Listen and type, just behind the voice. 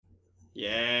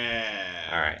Yeah.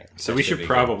 All right. So we should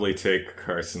probably take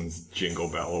Carson's Jingle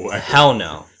Bell away. Hell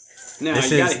no. No,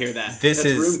 you gotta hear that. That's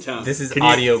room tone. This is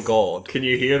audio gold. Can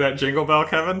you hear that Jingle Bell,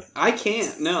 Kevin? I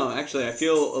can't. No, actually, I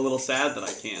feel a little sad that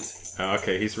I can't. Oh,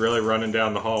 okay, he's really running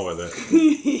down the hall with it.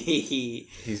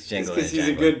 He's jingling. Because he's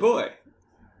a good boy.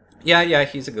 Yeah,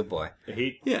 he's a good boy.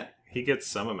 He gets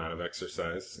some amount of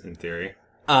exercise, in theory.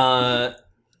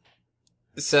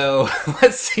 So,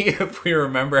 let's see if we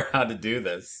remember how to do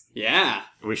this. Yeah.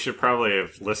 We should probably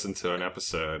have listened to an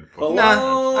episode. Hello,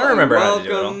 Nah, I remember how to do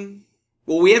it all.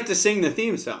 Well, we have to sing the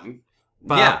theme song.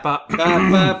 Yeah. Oh,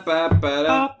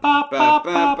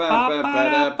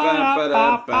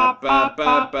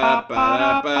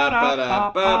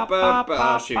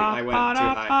 shoot, I went too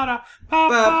high.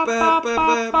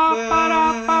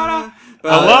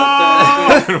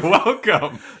 Hello and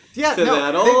welcome. Yeah, to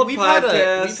that old we've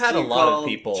podcast had a lot of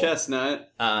people Chestnut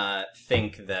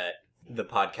think that the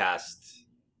podcast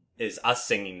is us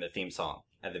singing the theme song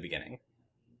at the beginning.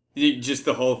 Just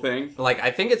the whole thing? Like,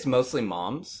 I think it's mostly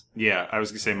moms. Yeah, I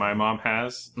was going to say my mom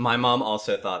has. My mom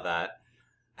also thought that.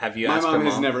 Have you asked My her mom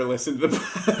mom? has never listened to the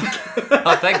podcast.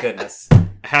 Oh, thank goodness.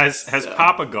 Has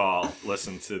Papa Gall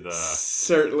listened to the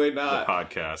Certainly not.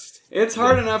 podcast? It's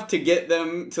hard enough to get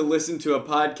them to listen to a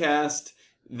podcast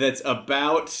that's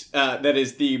about, that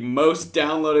is the most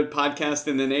downloaded podcast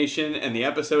in the nation, and the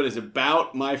episode is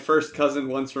about my first cousin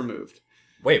once removed.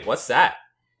 Wait, what's that?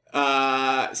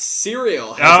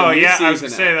 Serial has Oh, a new yeah, I was season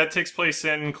going to say out. that takes place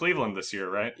in Cleveland this year,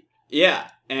 right? Yeah,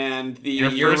 and the...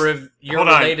 You're Hold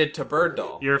on. related to Bird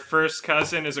Doll. Your first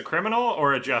cousin is a criminal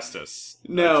or a justice?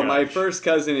 No, A my judge? first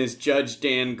cousin is Judge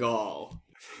Dan Gall.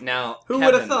 Now, Who Kevin,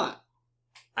 would have thought?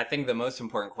 I think the most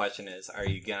important question is,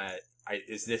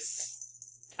 is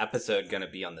this episode gonna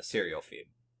be on the serial feed?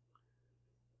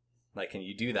 Like, can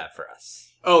you do that for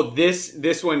us? Oh,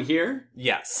 this one here?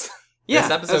 Yes. Yeah,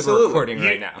 this episode absolutely. we're recording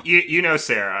right now. You know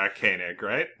Sarah Koenig,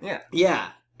 right? Yeah. Yeah.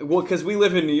 Well, because we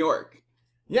live in New York.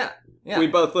 Yeah. Yeah. We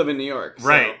both live in New York. so-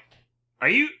 Right.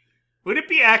 Would it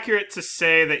be accurate to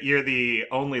say that you're the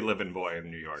only living boy in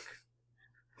New York?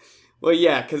 Well,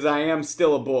 yeah, because I am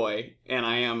still a boy, and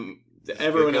I am...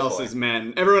 Everyone good else boy. is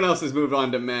men. Everyone else has moved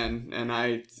on to men, and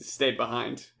I stayed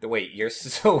behind. Wait,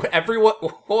 everyone,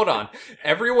 hold on.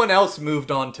 Everyone else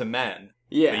moved on to men.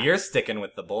 Yeah. But you're sticking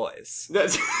with the boys.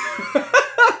 That's...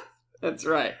 That's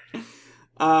right.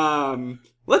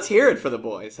 Let's hear it for the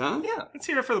boys, huh? Yeah. Let's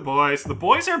hear it for the boys. The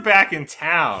boys are back in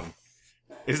town.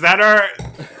 Is that our...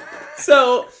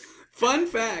 So, fun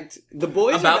fact, the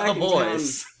boys About are back the in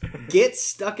boys. town get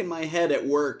stuck in my head at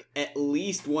work at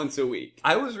least once a week.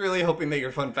 I was really hoping that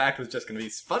your fun fact was just going to be,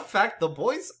 fun fact, the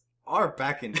boys are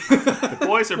back in town. The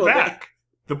boys are Well, back.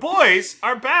 The boys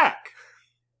are back.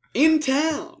 In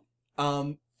town.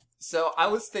 So I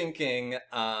was thinking,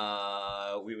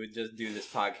 we would just do this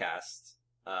podcast.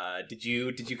 Did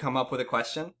you come up with a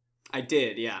question? I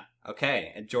did, yeah.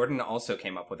 Okay, and Jordan also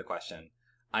came up with a question.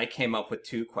 I came up with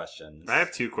 2 questions. I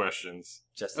have 2 questions.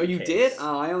 Just Oh, in you case. did?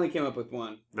 Oh, I only came up with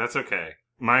one. That's okay.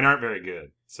 Mine aren't very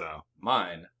good, so...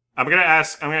 Mine I'm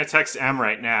gonna text Em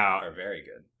right now. are very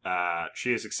good.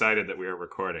 She is excited that we are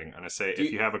recording. And I say, Do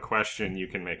if you- you have a question, you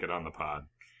can make it on the pod.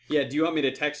 Yeah, do you want me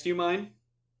to text you mine?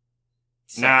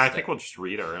 Nah, I Sexting. think we'll just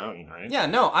read our own, right? Yeah,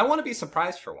 no, I want to be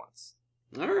surprised for once.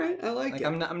 All right, I like Like, it.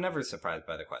 I'm never surprised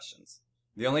by the questions.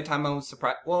 The only time I was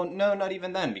surprised... Well, no, not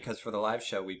even then, because for the live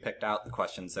show, we picked out the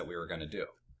questions that we were going to do.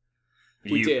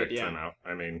 You We did, picked yeah. them out.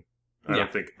 I mean, I Yeah.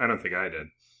 don't think I did.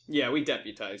 Yeah, we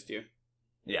deputized you.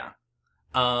 Yeah.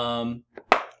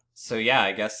 So yeah,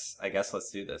 I guess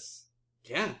let's do this.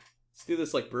 Yeah, let's do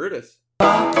this like Brutus.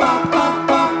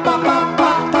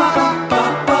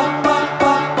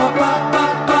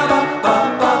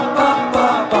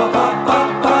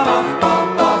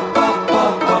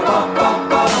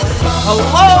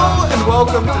 Hello and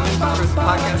welcome to the first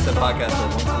podcast, a podcast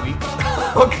that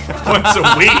once a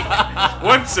week.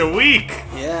 Once a week.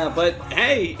 Yeah, but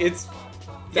hey,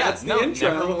 that's the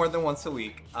intro. Never more than once a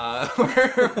week.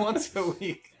 We're once a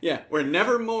week. Yeah, we're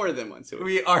never more than once a week.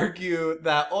 We argue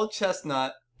that Old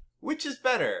Chestnut, which is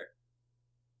better,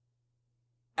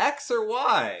 X or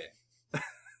Y?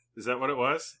 Is that what it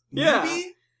was? Yeah.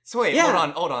 Maybe? So wait, Yeah.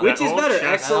 hold on. Which That is old better,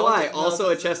 chestnut. X or Y? No, Also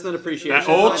a chestnut appreciation. That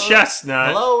old podcast.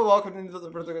 chestnut. Hello, welcome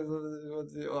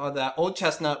to that Old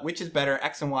Chestnut, which is better,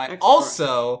 X and Y. X or-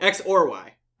 Also, X or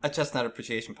Y. a Chestnut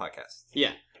Appreciation Podcast.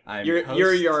 Yeah, I'm you're host.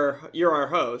 you're our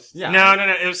host. Yeah. No.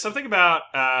 It was something about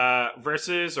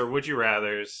versus or would you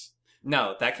rather's.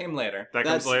 No, that came later. That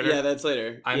That's comes later. Yeah, that's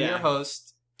later. I'm yeah. your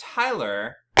host,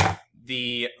 Tyler,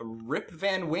 the Rip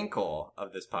Van Winkle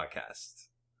of this podcast.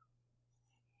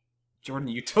 Jordan,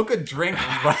 you took a drink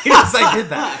right as I did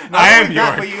that. Not I am only your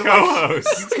that, but you,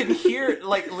 co-host. you can hear,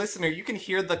 listener, you can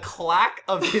hear the clack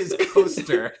of his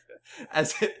coaster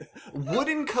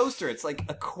wooden coaster. It's like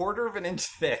a quarter of an inch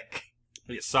thick.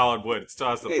 It's solid wood. It still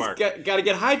has the bark. Got to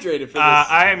get hydrated for this.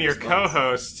 I am your this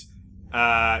co-host,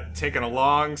 taking a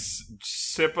long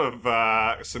sip of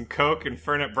some Coke and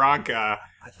Fernet Branca.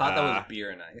 I thought that was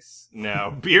beer and ice.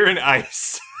 No, beer and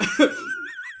ice.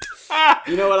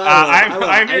 You know what I love?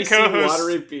 I'm your icy, co-host.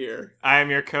 watery beer. I am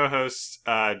your co-host,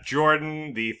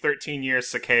 Jordan, the 13-year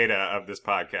cicada of this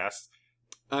podcast.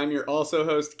 I'm your also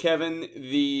host, Kevin,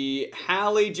 the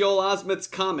Halley Joel Osment's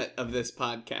comet of this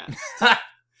podcast.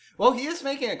 Well, he is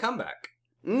making a comeback.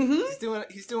 Mm-hmm.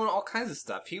 He's doing all kinds of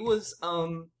stuff. He was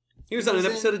He was on an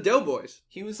episode of Doughboys.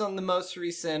 He was on the most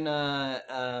recent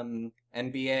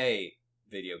NBA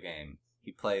video game.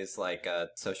 He plays like a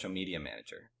social media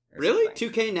manager. Really?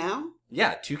 Something. 2K now?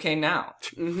 Yeah, 2K now.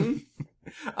 Mm-hmm.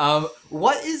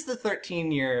 What is the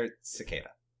 13-year cicada?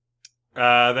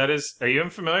 That is. Are you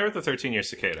familiar with the 13-year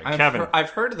cicada, Kevin? I've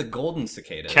heard of the golden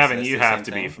cicada. Kevin, you have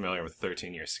to be familiar with the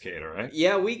 13-year cicada, right?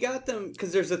 Yeah, we got them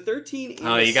because there's a 13. And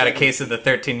Oh, you got a case of the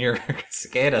 13-year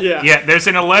cicada. Yeah. There's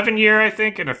an 11-year, I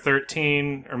think, and a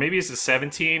 13, or maybe it's a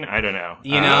 17. I don't know.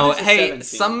 You know, It's a hey,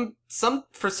 17.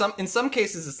 in some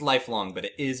cases it's lifelong, but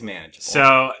it is manageable.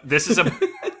 So this is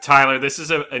Tyler. This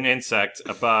is an insect,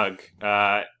 a bug.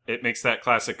 It makes that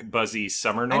classic buzzy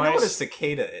summer noise. I know what a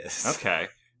cicada is. Okay.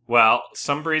 Well,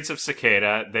 some breeds of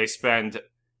cicada, they spend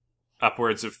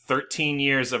upwards of 13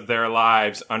 years of their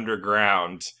lives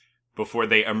underground before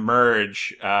they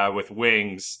emerge with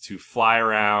wings to fly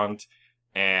around.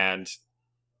 And,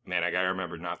 man, I gotta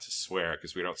remember not to swear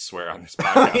because we don't swear on this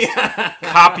podcast. Yeah.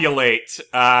 Copulate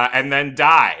and then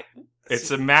die.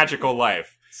 It's a magical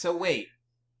life. So wait,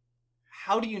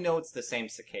 how do you know it's the same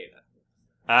cicada?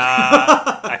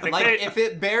 I think Like, if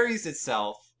it buries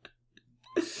itself,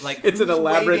 like, It's an who's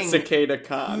elaborate waiting- cicada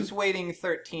con. Who's waiting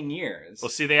 13 years? Well,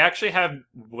 see, they actually have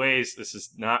ways. This is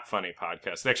not funny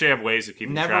podcast. They actually have ways of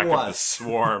keeping Never track of the was.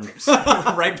 swarms.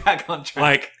 Right back on track.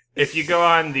 Like, if you go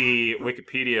on the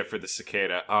Wikipedia for the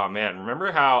cicada, oh man,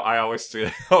 remember how I always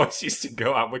used to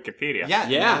go on Wikipedia? yeah.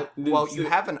 Yeah. Well, It's you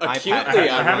have an acutely iPad.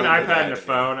 I have an remember iPad that. and a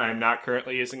phone. I'm not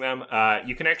currently using them.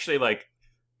 You can actually like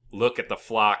look at the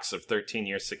flocks of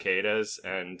 13-year cicadas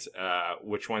and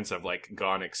which ones have like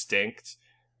gone extinct.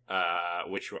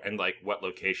 And like what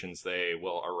locations they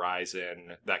will arise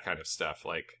in, that kind of stuff.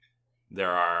 Like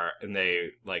there are, and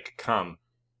they like come,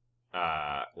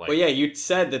 like Well, yeah, you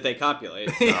said that they copulate.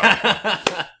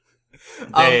 Yeah.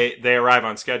 they arrive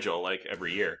on schedule like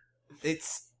every year.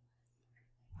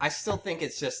 I still think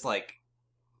it's just like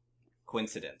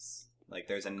coincidence. Like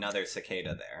there's another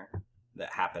cicada there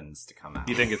that happens to come out.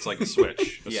 You think it's like a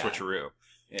switch, a Yeah. switcheroo?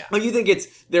 Yeah. Well, you think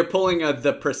they're pulling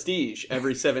the Prestige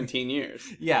every 17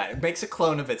 years. Yeah, it makes a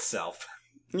clone of itself.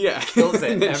 Yeah. Kills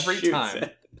it And then every shoots time.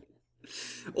 it.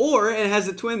 Or it has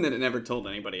a twin that it never told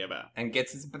anybody about. And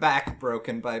gets its back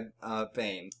broken by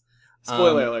Bane.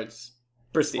 Spoiler alerts.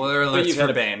 Prestige. Spoiler But alerts you've for had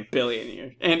a Bane. billion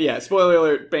years. And yeah, spoiler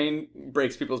alert, Bane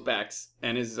breaks people's backs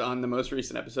and is on the most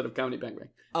recent episode of Comedy Bang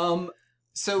Bang.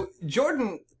 So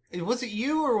Jordan, was it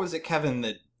you or was it Kevin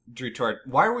that drew toward?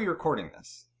 Why are we recording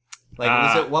this? Like,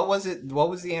 was it? What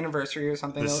was the anniversary or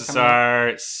something? This that was is coming up?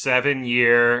 our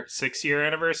 6-year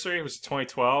anniversary. It was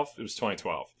 2012. It was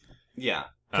 2012. Yeah,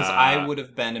 because I would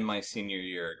have been in my senior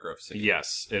year at Grove City.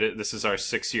 Yes, this is our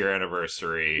 6-year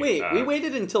anniversary. Wait, we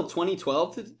waited until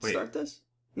 2012 to wait. start this?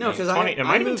 No, because it might I have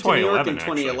been moved to New York in 2011,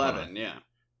 actually. 2011, yeah.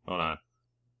 Hold on.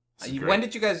 This is When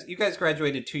great. did you guys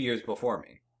graduated 2 years before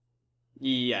me?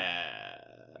 Yeah.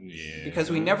 Yeah.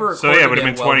 Because we never So recorded yeah, it would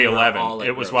have been while we were 2011. all at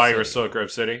It was Grove while you were City. still at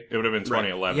Grove City. It would have been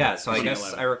 2011. Yeah, so I guess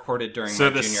 2011. I recorded during So my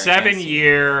the junior and senior.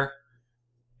 7-year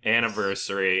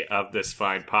anniversary of this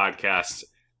fine podcast.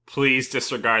 Please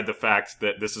disregard the fact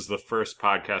that this is the first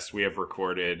podcast we have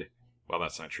recorded. Well,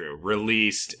 that's not true.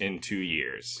 Released in 2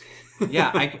 years.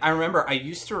 Yeah, I remember I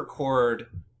used to record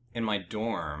in my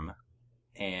dorm,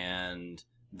 and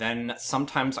then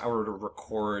sometimes I would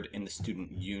record in the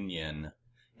student union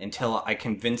until I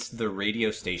convinced the radio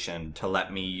station to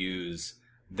let me use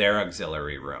their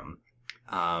auxiliary room.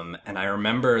 And I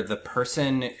remember the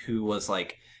person who was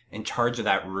like in charge of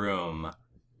that room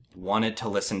wanted to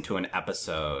listen to an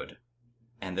episode,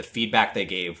 and the feedback they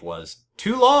gave was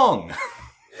too long.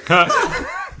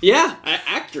 Yeah,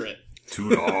 accurate. Too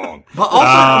long. But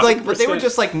also, but they were 100%.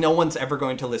 just like, no one's ever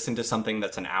going to listen to something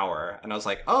that's an hour. And I was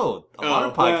like, oh, a lot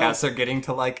of podcasts are getting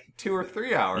to like 2 or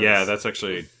 3 hours. Yeah, that's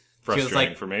actually frustrating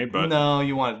like, for me. But no,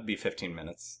 you want it to be 15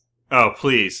 minutes. oh,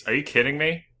 please, are you kidding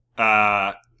me?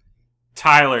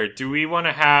 Tyler, do we want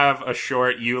to have a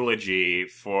short eulogy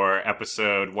for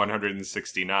episode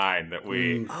 169 that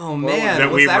we... Oh, man.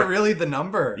 that Was that were- really the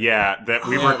number? Yeah, that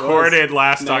we Yeah, it recorded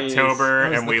last Nice. October, That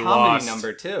was and the we comedy lost...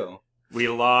 number, too. We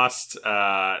lost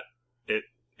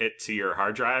it to your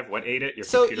hard drive. What ate it? Your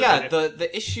So, computer yeah, ate it?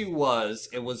 the issue was,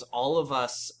 it was all of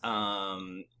us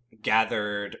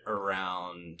gathered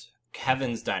around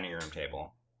Kevin's dining room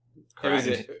table.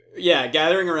 Correct?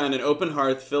 Gathering around an open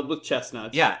hearth filled with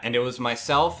chestnuts. Yeah, and it was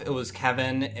myself, it was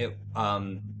Kevin,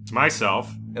 It's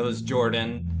myself. it was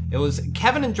Jordan. It was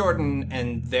Kevin and Jordan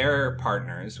and their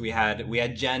partners. We had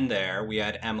Jen there, we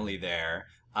had Emily there.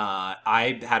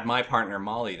 I had my partner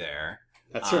Molly there.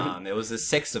 That's right. It was the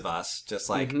six of us, just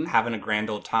like having a grand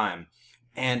old time.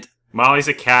 And Molly's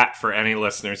a cat for any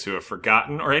listeners who have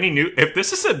forgotten, or any new. If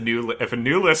this is if a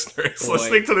new listener is Boy.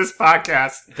 listening to this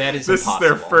podcast, that is this impossible. is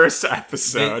their first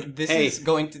episode. This Hey. is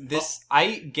going to this.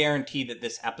 I guarantee that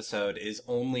this episode is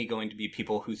only going to be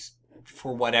people who,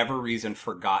 for whatever reason,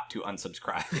 forgot to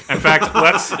unsubscribe. In fact,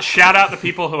 let's shout out the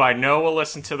people who I know will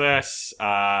listen to this.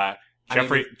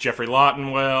 Jeffrey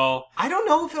Lawton will. I don't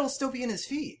know if it'll still be in his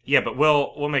feed. Yeah, but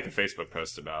we'll make a Facebook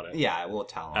post about it. Yeah, we'll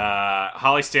tell him.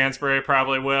 Holly Stansbury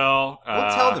probably will. We'll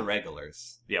tell the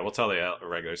regulars. Yeah, we'll tell the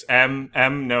regulars. M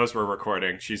knows we're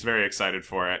recording. She's very excited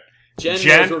for it. Jen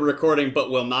knows we're recording, but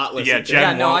will not listen Yeah, to Jen it.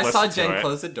 Yeah, no, won't I saw listen to Jen it.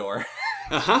 close the door.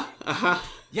 Uh-huh.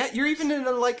 Yeah, you're even in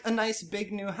a nice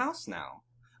big new house now.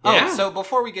 Yeah. Oh, so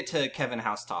before we get to Kevin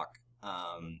House Talk,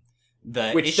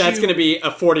 Which that's going to be a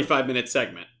 45-minute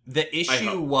segment. The issue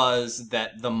hope. was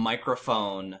that the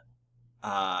microphone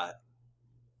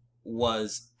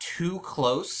was too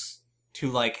close to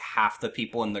like half the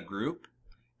people in the group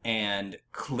and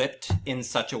clipped in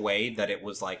such a way that it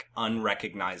was like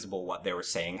unrecognizable what they were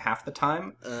saying half the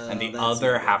time. And the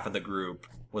other half of the group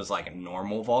was like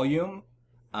normal volume.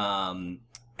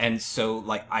 And so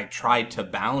like I tried to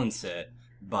balance it,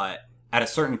 but at a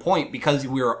certain point, because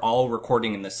we were all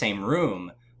recording in the same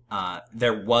room,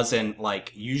 there wasn't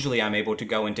like, usually I'm able to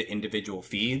go into individual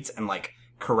feeds and like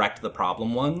correct the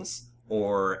problem ones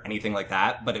or anything like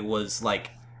that. But it was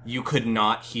like, you could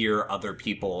not hear other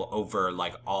people over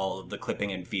like all of the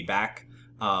clipping and feedback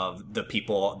of the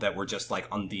people that were just like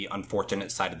on the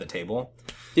unfortunate side of the table.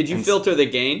 Did you filter the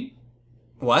gain?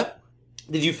 What?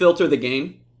 Did you filter the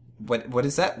gain? What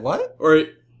is that? What? Or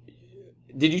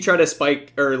did you try to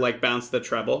spike or like bounce the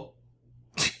treble?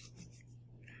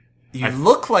 You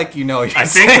look like you know what you're I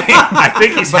think saying. I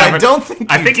think he's but having. I don't think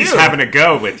I you think do. he's having a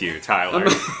go with you, Tyler.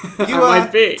 I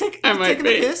might be. I might taking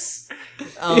be. a piss.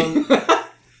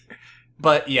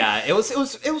 But yeah, it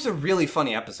was a really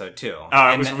funny episode too. Oh,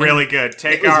 it was really good.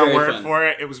 Take it was our very word fun. for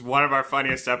it. It was one of our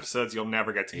funniest episodes you'll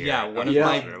never get to hear. Yeah, one of Yeah.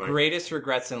 my Really. greatest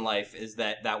regrets in life is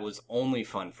that was only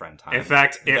fun friend time. In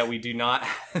fact, that we do not,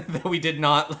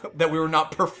 that we were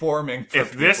not performing. For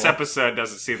if this people. episode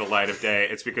doesn't see the light of day,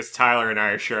 it's because Tyler and I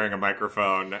are sharing a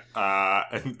microphone.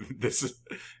 And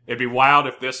it'd be wild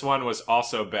if this one was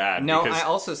also bad. No, because, I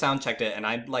also sound checked it, and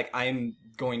I'm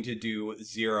going to do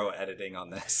zero editing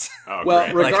on this. oh,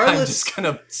 Well, great. Like, I'm Regardless- just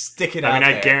gonna stick it I out mean,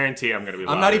 I there. guarantee I'm going to be.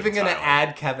 I'm not louder even than going to Tyler.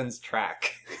 add Kevin's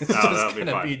track. It's that'll just be going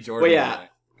to fine. be Jordan. Well, yeah.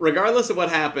 Regardless of what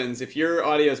happens, if your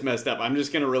audio's messed up, I'm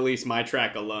just going to release my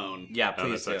track alone. Yeah, Oh,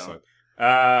 please that's do.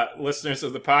 excellent. Listeners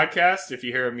of the podcast, if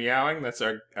you hear a meowing, that's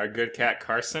our good cat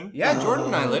Carson. Yeah, Jordan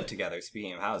and I live together,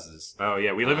 speaking of houses. Oh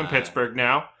yeah, we live in Pittsburgh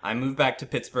now. I moved back to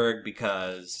Pittsburgh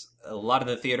because a lot of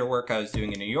the theater work I was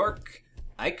doing in New York,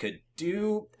 I could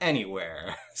do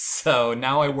anywhere. So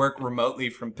now I work remotely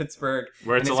from Pittsburgh.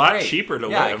 Where it's and a lot great. cheaper to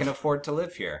Yeah, live. I can afford to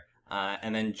live here.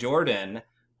 And then Jordan...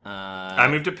 I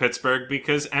moved to Pittsburgh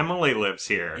because Emily lives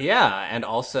here. Yeah, and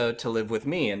also to live with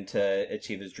me and to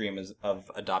achieve his dream of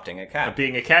adopting a Of cat.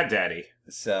 being a cat daddy.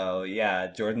 So, yeah,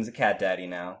 Jordan's a cat daddy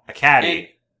now. A catty. And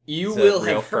you It's a will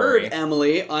real have heard furry.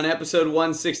 Emily on episode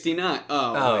 169.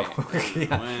 Oh, wait.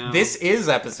 yeah. Wow. This is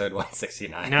episode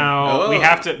 169. No, we Oh.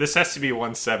 have to. This has to be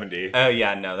 170. Oh,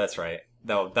 yeah, no, that's right.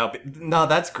 No,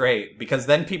 that's great, because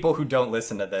then people who don't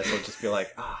listen to this will just be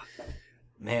like,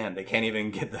 man, they can't even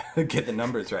get the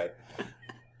numbers right.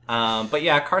 But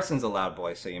yeah, Carson's a loud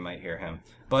boy, so you might hear him.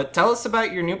 But tell us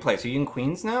about your new place. Are you in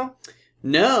Queens now?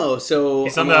 No, so...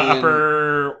 He's on the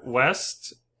upper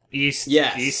west, east,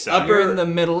 Yes, east side. upper- You're in the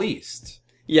Middle East.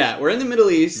 Yeah, we're in the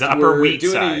Middle East. The upper we're wheat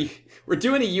doing side. We're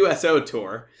doing a USO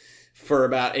tour for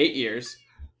about 8 years.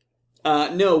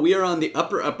 No, we are on the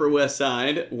upper west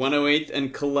side, 108th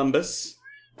and Columbus.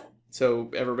 So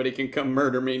everybody can come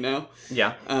murder me now.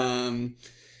 Yeah.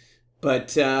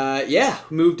 But yeah,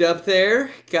 moved up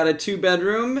there, got a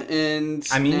 2-bedroom, and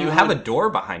I mean, you now- have a door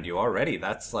behind you already.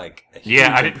 That's like a huge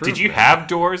Yeah, did you improvement. have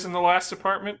doors in the last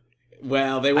apartment?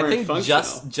 Well, they I weren't think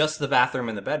functional. just the bathroom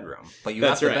and the bedroom, but you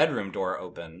That's have the right. bedroom door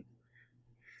open.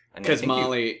 And I Because think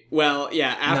Molly... Well,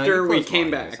 yeah, No, after you we close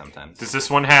came Molly back... sometimes. Does this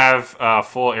one have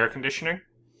full air conditioning?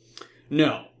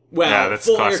 No. Well, Yeah, that's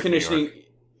full air classic New conditioning York.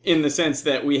 in the sense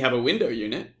that we have a window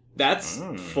unit. That's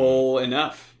full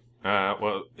enough.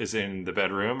 Well, is it in the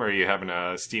bedroom, or are you having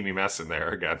a steamy mess in there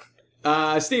again?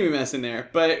 Steamy mess in there.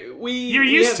 But You're we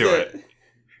used have to the- it.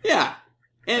 Yeah.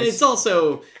 And it's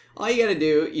also... All you gotta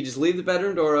do, you just leave the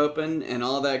bedroom door open, and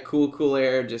all that cool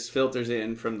air just filters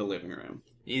in from the living room.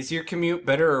 Is your commute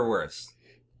better or worse?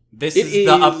 This It is the is-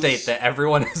 update that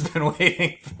everyone has been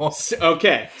waiting for.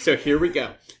 So here we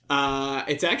go.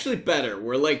 It's actually better.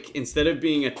 We're like, instead of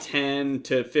being a 10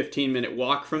 to 15 minute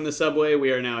walk from the subway,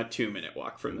 we are now a 2-minute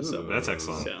walk from the subway. That's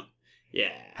excellent. So,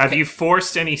 yeah. Have you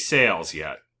forced any sales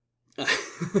yet?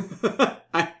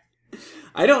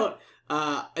 I don't,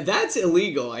 that's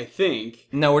illegal, I think.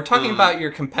 No, we're talking about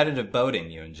your competitive boating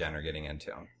you and Jen are getting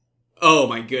into. Oh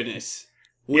my goodness.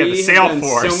 Yeah, the have sail done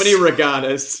force. so many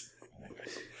regattas.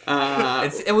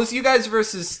 It was you guys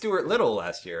versus Stuart Little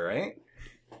last year, right?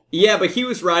 Yeah, but he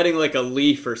was riding like a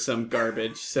leaf or some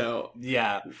garbage, so...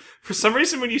 Yeah. For some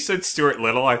reason, when you said Stuart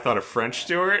Little, I thought of French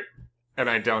Stuart, and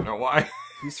I don't know why.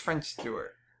 Who's French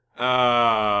Stuart?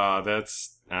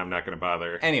 That's... I'm not going to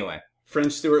bother. Anyway.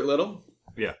 French Stuart Little?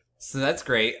 Yeah. So that's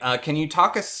great. Can you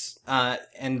talk us,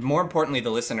 and more importantly, the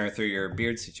listener, through your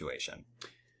beard situation?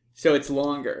 So it's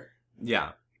longer.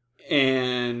 Yeah.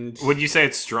 And... Would you say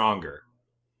it's stronger?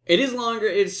 It is longer,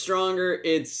 it's stronger,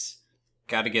 it's...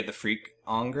 Gotta get the freak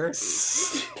onger.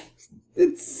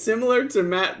 It's similar to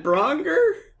Matt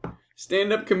Bronger,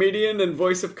 stand-up comedian and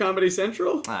voice of Comedy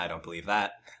Central. I don't believe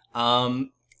that.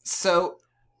 So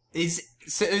is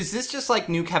this just like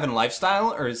new Kevin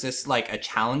lifestyle, or is this like a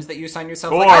challenge that you assign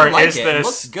yourself? Or like, I like is it. this... It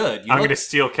looks good. I'm going to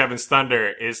steal Kevin's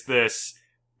thunder. Is this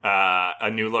a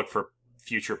new look for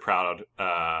future proud...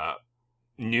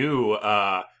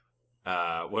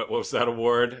 what was that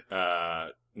award?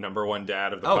 Number one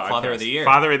dad of the podcast. Father of the Year.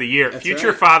 Father of the Year. That's Future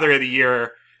right. Father of the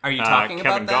Year. Are you talking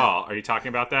Kevin about that? Gall. Are you talking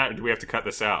about that? Or do we have to cut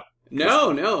this out?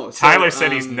 No. So, Tyler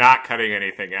said he's not cutting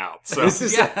anything out. So This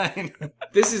is Yeah, I know.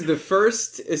 this is the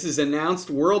first. This is announced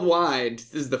worldwide.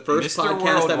 This is the first Mr. podcast I've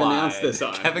Worldwide, announced this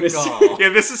on. Kevin Mr. Gall. yeah,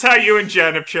 this is how you and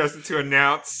Jen have chosen to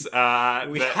announce We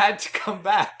that had to come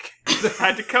back.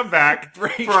 had to come back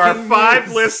Breaking for our 5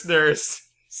 news. listeners.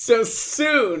 So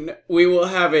soon we will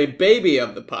have a baby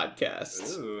of the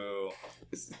podcast. Ooh.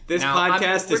 This Now,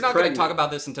 podcast we're is not going pregnant. to talk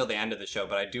about this until the end of the show,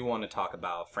 but I do want to talk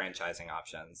about franchising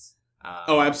options.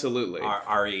 Oh, absolutely.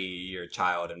 RE, your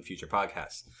child, and future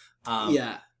podcasts.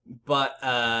 Yeah. But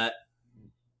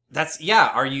that's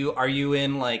Are you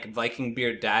in like Viking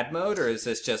beard dad mode, or is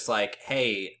this just like,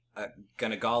 hey,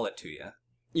 gonna gall it to you?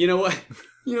 You know what?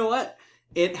 You know what?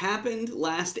 It happened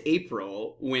last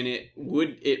April when it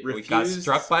refused. We got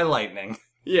struck by lightning,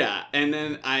 Yeah, and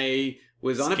then I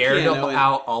was on scared a piano.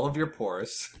 out all of your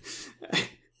pores.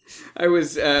 I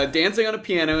was dancing on a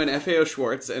piano in FAO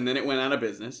Schwartz, and then it went out of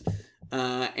business.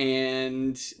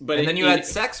 And then you had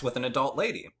sex with an adult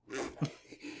lady.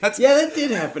 Yeah, that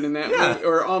did happen in that Yeah. movie,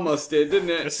 or almost did, didn't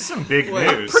it? This is some big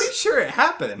Well, news. Pretty sure it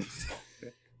happened.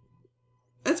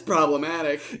 That's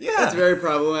problematic. Yeah. That's very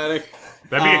problematic.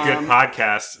 That'd be a good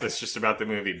podcast that's just about the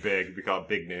movie Big. It'd be called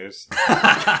Big News.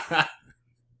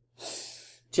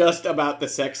 Just about the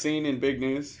sex scene in Big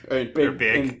News. Or in Big. Or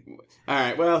Big. All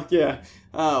right, well, yeah.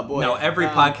 Oh, boy. No, every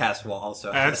podcast will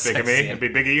also have That's a big of sex me. scene. It'd be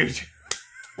big of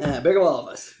you. Big of all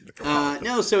of us.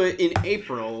 No, so in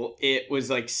April, it was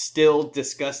like still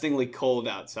disgustingly cold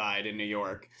outside in New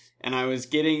York. And I was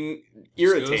getting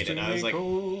irritated. I was like,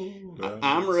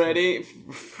 I'm ready.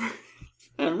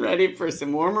 I'm ready for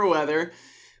some warmer weather.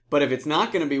 But if it's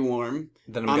not going to be warm,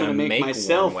 Then I'm I'm gonna going to make make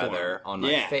myself warm weather warm. on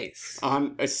my Yeah. face.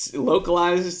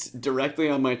 localized directly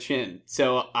on my chin.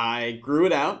 So I grew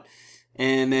it out.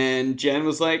 And then Jen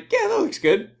was like, yeah, that looks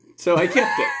good. So I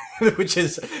kept it. which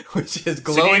is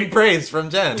glowing praise from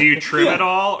Jen. Do you trim Yeah. it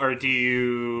all, or do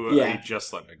you, are Yeah. you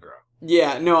just letting it grow?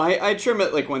 Yeah, no, I trim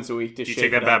it like once a week to Do you shave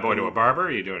take that it bad up boy and- to a barber, or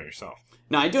are you doing it yourself?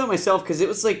 No, I do it myself because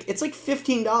it's like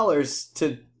 $15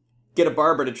 to get a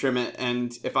barber to trim it,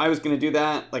 and if I was going to do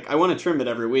that, like I want to trim it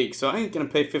every week, so I ain't going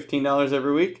to pay $15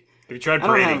 every week. Have you tried I don't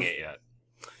braiding have- it yet?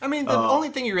 I mean, the only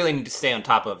thing you really need to stay on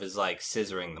top of is like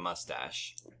scissoring the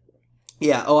mustache.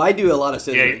 Yeah. Oh, I do a lot of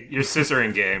Yeah, scissoring. your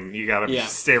scissoring game. You gotta Yeah.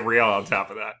 stay real on top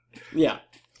of that. Yeah.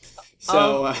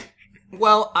 So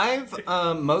Well, I've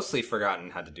mostly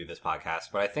forgotten how to do this podcast,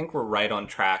 but I think we're right on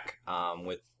track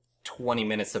with 20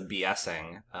 minutes of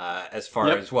BSing as far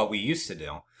Yep. as what we used to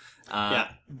do. Yeah.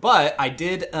 But I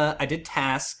did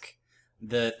task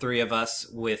the three of us,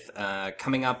 with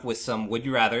coming up with some Would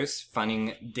You Rathers,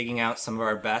 digging out some of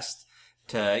our best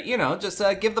to, just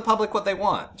give the public what they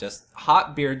want. Just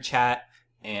hot beard chat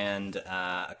and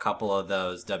a couple of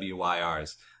those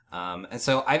WYRs. And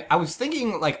so I was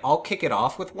thinking, I'll kick it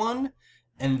off with one,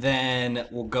 and then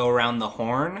we'll go around the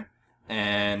horn,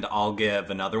 and I'll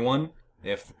give another one,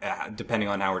 if depending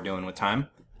on how we're doing with time.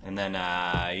 And then,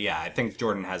 I think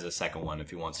Jordan has a second one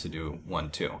if he wants to do one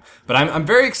too. But I'm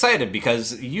very excited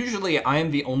because usually I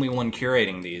am the only one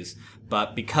curating these.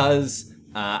 But because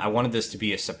I wanted this to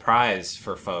be a surprise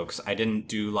for folks, I didn't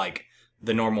do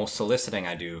the normal soliciting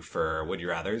I do for Would You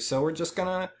Rather. So we're just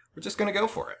gonna go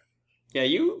for it. Yeah,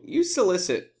 you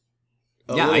solicit.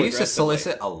 I used to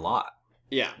solicit a lot.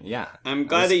 Yeah. Yeah. I'm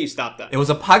glad that you stopped that. It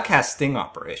was a podcast sting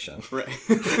operation. Right.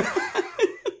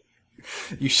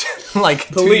 You should,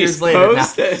 2 Police, years later,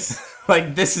 post this.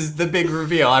 This is the big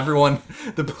reveal.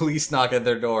 The police knock at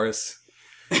their doors.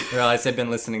 Realize they've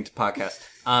been listening to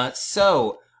podcasts.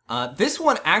 So this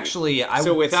one actually, I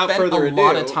without spent further a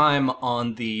lot of ado- time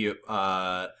on the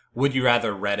Would You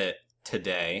Rather Reddit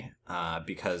today,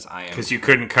 because Because you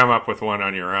couldn't come up with one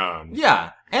on your own.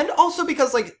 Yeah, and also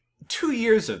because 2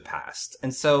 years have passed,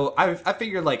 and so I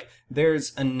figured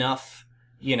there's enough.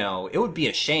 It would be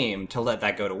a shame to let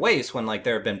that go to waste when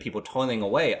there have been people toiling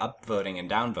away, upvoting and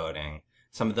downvoting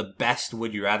some of the best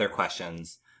Would You Rather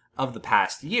questions of the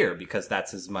past year, because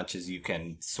that's as much as you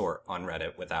can sort on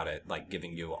Reddit without it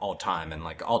giving you all time, and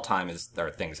all time there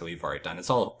are things that we've already done.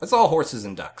 It's all horses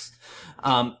and ducks.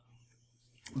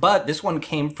 But this one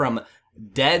came from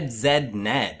Dead Zed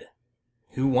Ned,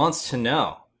 who wants to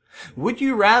know: would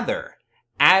you rather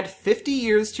add 50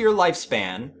 years to your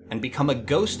lifespan and become a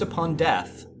ghost upon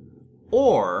death,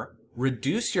 or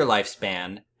reduce your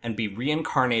lifespan and be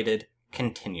reincarnated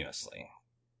continuously?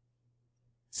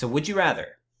 So would you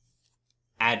rather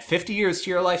add 50 years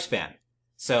to your lifespan?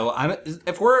 So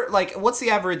if we're what's the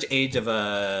average age of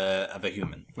a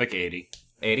human? 80.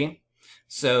 80.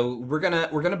 So we're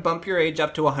gonna bump your age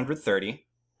up to 130,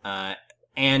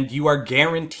 and you are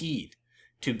guaranteed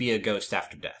to be a ghost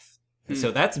after death. So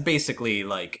that's basically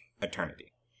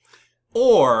eternity.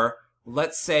 Or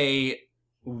let's say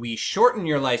we shorten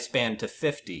your lifespan to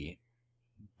 50,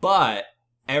 but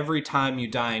every time you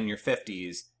die in your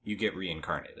 50s, you get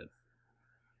reincarnated.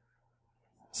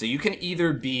 So you can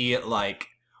either be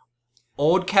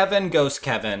old Kevin, ghost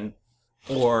Kevin,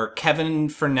 or Kevin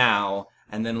for now,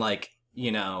 and then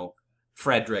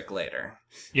Frederick later.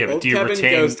 Yeah, but Old do you Kevin,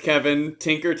 retain... Ghost Kevin,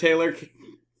 Tinker Tailor,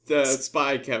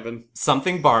 Spy Kevin.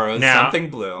 Something borrows, Now, something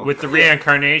blue. With the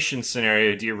reincarnation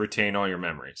scenario, do you retain all your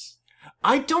memories?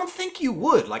 I don't think you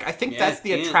would. I think that's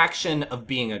the attraction of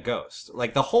being a ghost.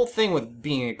 The whole thing with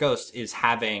being a ghost is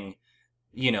having,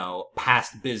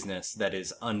 past business that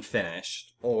is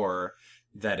unfinished, or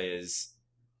that is,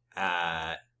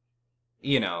 at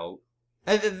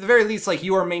the very least,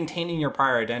 you are maintaining your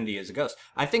prior identity as a ghost.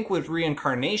 I think with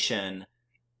reincarnation,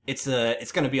 it's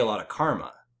going to be a lot of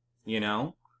karma,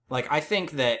 I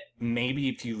think that maybe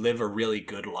if you live a really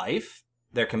good life,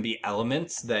 there can be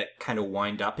elements that kind of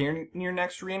wind up in your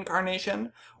next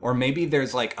reincarnation. Or maybe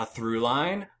there's a through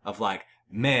line of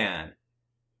man,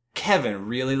 Kevin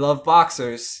really loved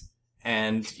boxers.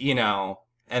 And,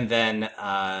 and then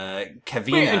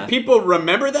Kevina. Wait, and people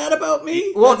remember that about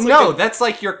me? Well, that's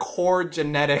that's your core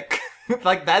genetic.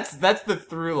 That's the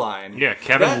through line. Yeah,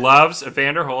 Kevin loves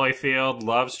Evander Holyfield,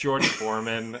 loves George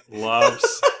Foreman,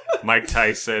 loves Mike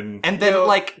Tyson. And then,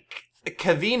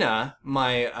 Kevina,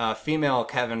 my female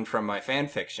Kevin from my fan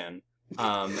fiction,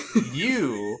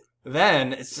 you,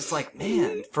 then, it's just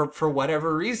man, for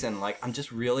whatever reason, I'm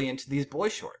just really into these boy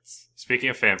shorts. Speaking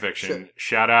of fan fiction,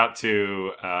 shout out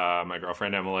to my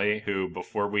girlfriend Emily, who,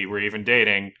 before we were even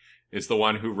dating, is the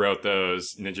one who wrote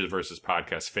those Ninja vs.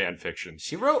 Podcast fan fictions.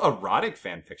 She wrote erotic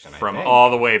fan fiction, From I think. all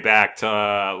the way back to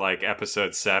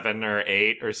episode 7 or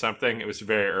 8 or something. It was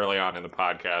very early on in the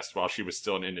podcast while she was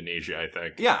still in Indonesia, I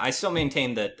think. Yeah, I still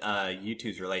maintain that you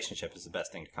two's relationship is the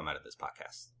best thing to come out of this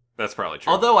podcast. That's probably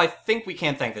true. Although I think we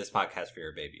can thank this podcast for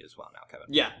your baby as well now, Kevin.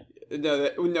 Yeah.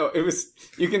 No, it was...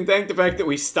 You can thank the fact that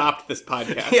we stopped this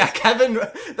podcast. Yeah, Kevin,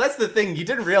 that's the thing. You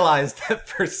didn't realize that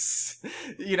for,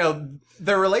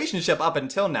 the relationship up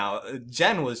until now,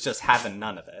 Jen was just having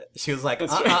none of it. She was like,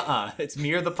 it's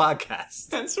me or the podcast.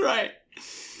 That's right.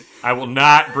 I will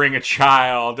not bring a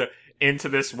child into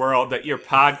this world that your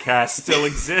podcast still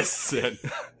exists in.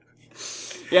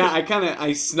 Yeah,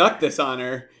 I snuck this on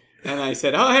her, and I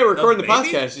said, "Oh, hey, we're recording the baby?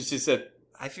 podcast." And she said,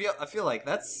 I feel like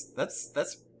that's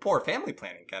poor family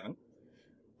planning, Kevin.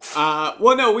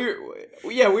 Well, no, we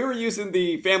were using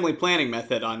the family planning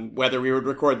method on whether we would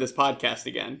record this podcast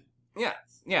again.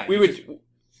 Yeah. We would.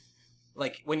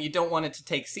 Like, when you don't want it to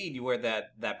take seed, you wear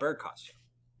that bird costume.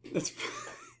 That's,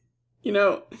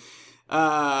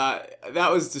 that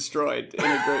was destroyed in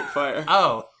a great fire.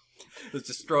 Oh, it was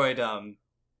destroyed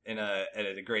in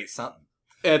a great something.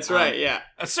 That's right, yeah.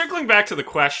 Circling back to the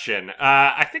question,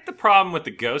 I think the problem with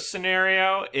the ghost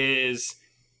scenario is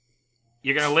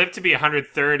you're going to live to be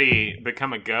 130,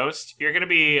 become a ghost. You're going to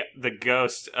be the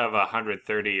ghost of a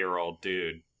 130-year-old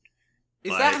dude.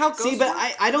 Is that how ghosts See, but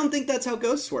work? I don't think that's how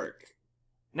ghosts work.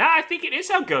 No, I think it is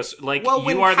how ghosts... Like, Well,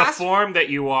 when you are the Casper- form that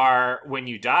you are when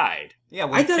you died. Yeah,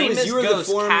 when I thought it was famous you were the ghost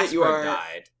form that you Casper are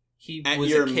died, he at was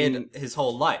your a kid his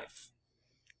whole life.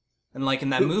 And like in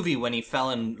that movie when he fell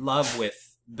in love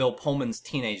with Bill Pullman's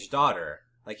teenage daughter,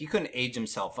 like he couldn't age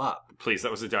himself up. Please,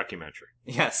 that was a documentary.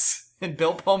 Yes, in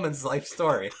Bill Pullman's life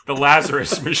story. The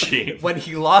Lazarus Machine. When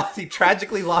he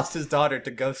tragically lost his daughter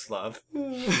to ghost love.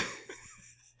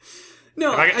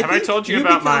 No, Have I think told you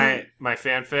about become- my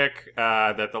fanfic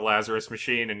that the Lazarus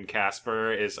Machine and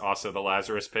Casper is also the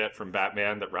Lazarus Pit from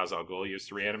Batman that Ra's al Ghul used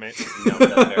to reanimate? No,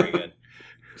 that's very good.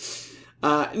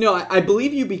 No, I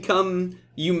believe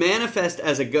you manifest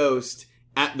as a ghost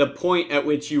at the point at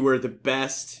which you were the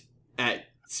best at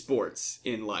sports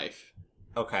in life.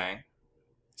 Okay.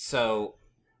 So,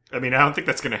 I mean, I don't think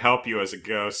that's going to help you as a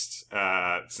ghost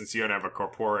since you don't have a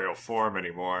corporeal form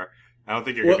anymore. I don't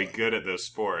think you're going to be good at those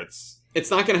sports. It's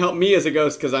not going to help me as a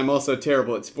ghost because I'm also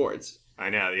terrible at sports. I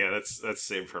know, yeah, that's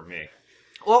same for me.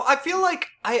 well, I feel like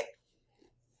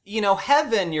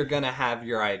heaven, you're gonna have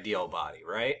your ideal body,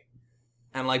 right?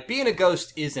 And like being a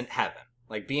ghost isn't heaven.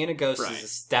 Like being a ghost Right. is a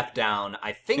step down,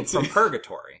 I think, from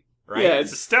purgatory, right? Yeah,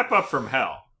 It's a step up from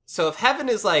hell. So if heaven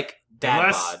is like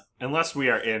dad bod, Unless we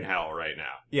are in hell right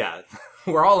now. yeah,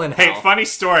 we're all in Hey, hell. funny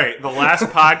story. The last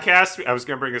podcast, I was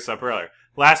going to bring this up earlier.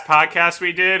 Last podcast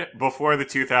we did before the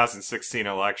 2016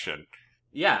 election.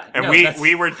 Yeah, And no,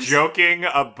 we were joking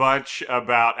a bunch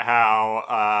about how,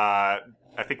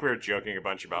 I think we were joking a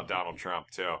bunch about Donald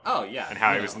Trump too. Oh yeah, And how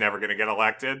you he was know. never going to get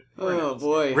elected. Oh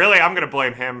boy. Really, I'm going to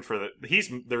blame him for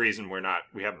he's the reason we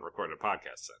haven't recorded a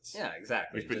podcast since. Yeah,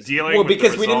 exactly. We've been Just- dealing Well, with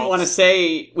because the we didn't want to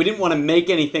results. we didn't want to make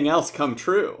anything else come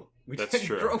true. we That's didn't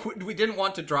true. we didn't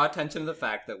want to draw attention to the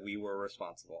fact that we were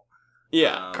responsible.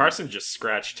 Yeah. Carson just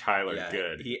scratched Tyler yeah,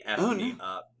 good. He effed Oh, me no.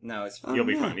 up. No, it's fine. You'll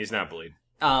be yeah. fine. He's not bleeding.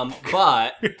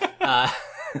 But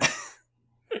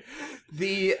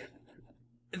the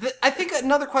I think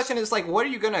another question is like, what are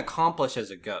you going to accomplish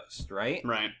as a ghost, right?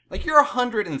 Right. Like you're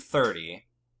 130,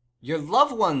 your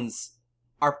loved ones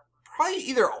are probably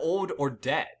either old or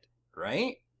dead,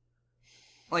 right?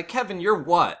 Like Kevin, you're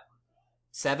what?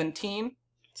 17?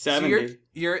 70. So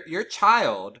your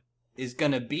child is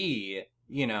going to be,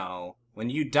 when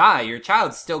you die, your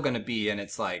child's still going to be, and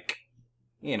it's like,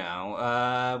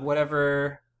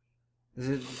 whatever.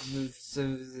 It's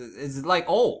like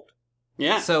old.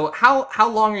 Yeah. So how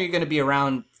long are you going to be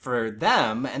around for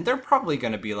them? And they're probably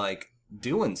going to be like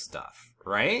doing stuff,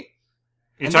 right?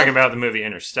 You're And talking then- about the movie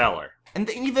Interstellar. And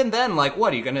even then, like,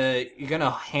 what are you gonna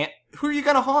who are you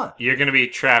gonna haunt? You're going to be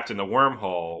trapped in the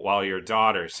wormhole while your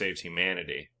daughter saves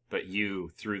humanity, but you,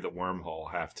 through the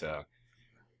wormhole, have to,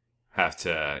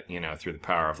 through the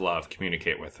power of love,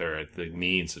 communicate with her the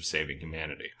means of saving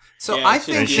humanity. So Yeah, I it's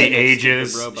think And just- she Yeah,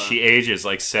 ages. stupid robot. She ages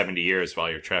like 70 years while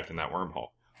you're trapped in that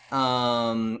wormhole.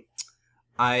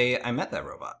 I met that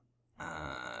robot.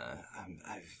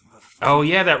 Oh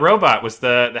yeah, that robot was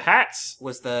the hats,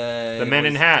 Was the men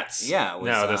in hats. Yeah. It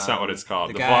was, no, that's not what it's called.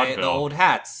 The The guy, vaudeville. the old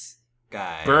hats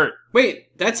guy. Bert.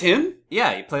 Wait, that's him?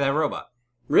 Yeah, you play that robot.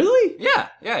 Really? Yeah,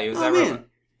 he was Oh that man. robot.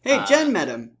 Hey, Jen met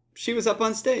him. She was up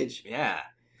on stage. Yeah.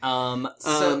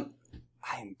 So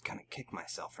I'm gonna kick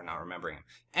myself for not remembering him.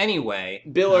 Anyway,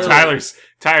 Bill Irwin. Tyler's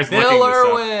Bill looking this up.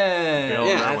 Irwin. Bill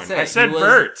Yeah, Irwin. that's it. I said He was-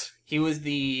 Bert. He was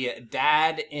the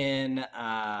dad in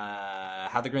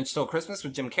How the Grinch Stole Christmas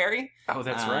with Jim Carrey. Oh,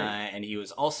 that's right. And he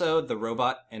was also the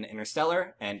robot in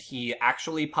Interstellar, and he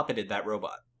actually puppeted that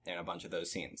robot in a bunch of those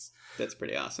scenes. That's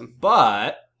pretty awesome.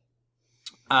 But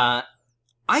I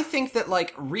think that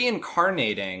like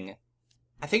reincarnating,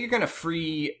 I think you're gonna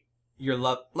free your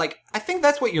love. Like I think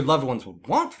that's what your loved ones would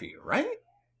want for you, right?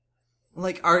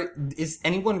 Like, is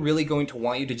anyone really going to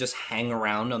want you to just hang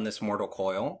around on this mortal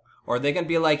coil, or are they gonna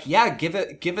be like, yeah, give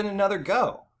it another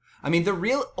go? I mean,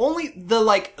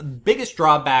 the biggest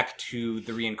drawback to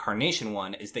the reincarnation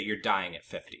one is that you're dying at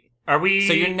 50. Are we?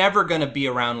 So you're never gonna be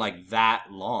around like that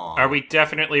long. Are we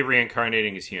definitely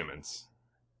reincarnating as humans?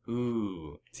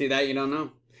 Ooh. See that you don't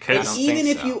know. I Because don't Even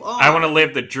think if so. you are, I want to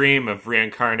live the dream of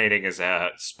reincarnating as a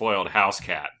spoiled house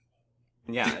cat,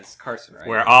 Yeah, it's Carson, right?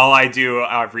 where all I do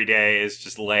every day is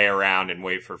just lay around and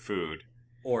wait for food.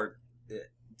 Or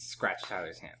scratch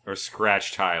Tyler's hand. Or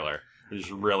scratch Tyler. I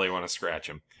just really want to scratch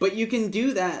him. But you can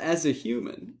do that as a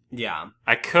human. Yeah.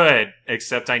 I could,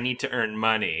 except I need to earn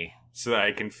money so that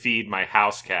I can feed my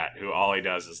house cat, who all he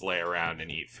does is lay around and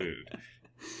eat food.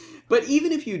 But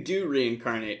even if you do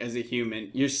reincarnate as a human,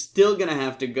 you're still going to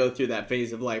have to go through that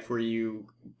phase of life where you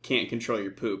can't control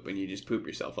your poop and you just poop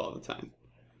yourself all the time.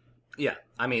 Yeah.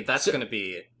 I mean, that's going to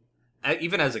be...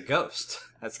 Even as a ghost,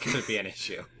 that's going to be an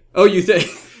issue. Oh, you think?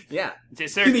 Yeah.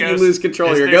 Is there You think you lose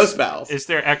control of your ghost bowels? Is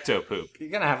there ecto poop? You're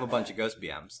going to have a bunch of ghost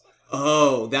BMs.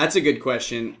 Oh, that's a good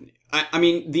question. I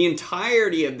mean, the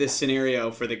entirety of this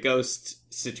scenario for the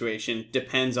ghost situation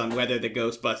depends on whether the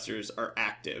Ghostbusters are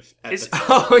active at the time.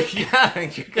 Oh, yeah.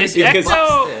 You're gonna Is be ecto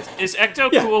busted. is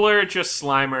ecto Yeah. cooler just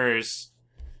Slimer's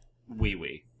wee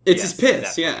wee? It's Yes, his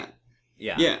piss, definitely.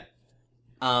 yeah. Yeah.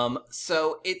 Yeah.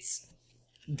 So it's...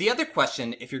 The other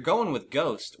question, if you're going with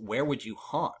Ghost, where would you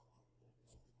haunt?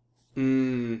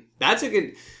 That's a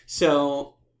good...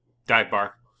 So, Dive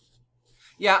bar.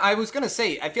 Yeah, I was going to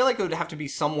say, I feel like it would have to be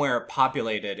somewhere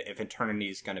populated if Eternity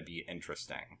is going to be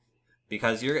interesting.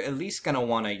 Because you're at least going to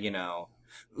want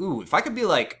to, if I could be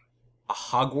like a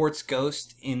Hogwarts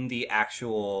ghost in the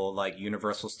actual, like,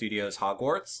 Universal Studios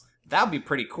Hogwarts, that would be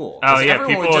pretty cool. 'Cause Oh, yeah,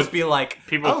 everyone people would just be like,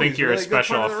 People "Oh, think he's you're really a good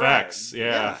special part of the ride." effects.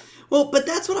 Yeah. well, but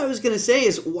that's what I was going to say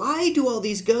is, why do all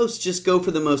these ghosts just go for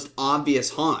the most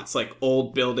obvious haunts, like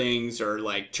old buildings or,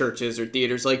 like, churches or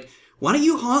theaters? Like, why don't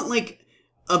you haunt, like,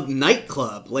 a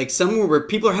nightclub, like somewhere where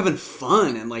people are having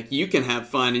fun and like you can have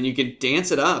fun and you can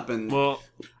dance it up and Well,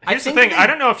 I here's the think thing. they- I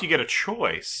don't know if you get a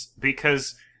choice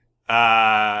because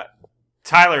Tyler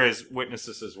has witnessed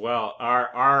this as well.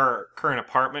 Our current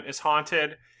apartment is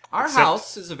haunted, Our Except-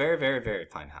 house is a very, very, very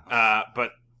fine house.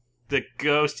 but the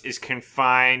ghost is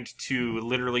confined to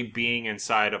literally being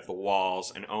inside of the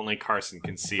walls, and only Carson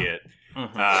can see it.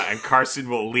 Mhm. And Carson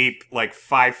will leap like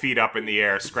 5 feet up in the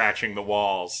air, scratching the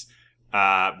walls.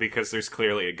 Because there's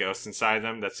clearly a ghost inside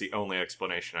them. That's the only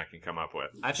explanation I can come up with.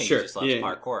 I think Sure, he just loves yeah.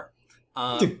 parkour.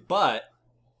 But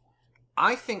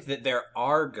I think that there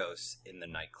are ghosts in the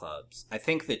nightclubs. I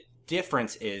think the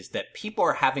difference is that people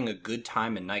are having a good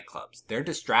time in nightclubs. They're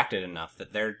distracted enough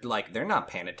that they're not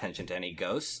paying attention to any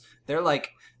ghosts. They're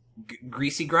like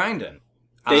greasy grinding.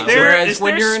 Whereas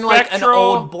when you're in like an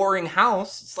old boring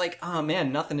house, it's like, oh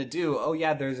man, nothing to do. Oh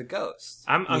yeah, there's a ghost.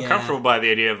 I'm uncomfortable by the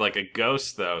idea of like a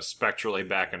ghost though spectrally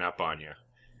backing up on you.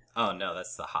 Oh no,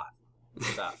 that's the hot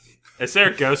stuff. Is there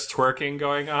ghost twerking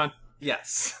going on?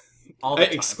 Yes. All the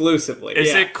time. exclusively.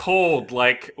 Is yeah. it cold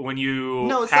like when you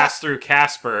No, it's pass through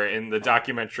Casper in the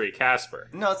documentary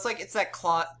Casper? No, it's that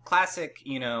classic,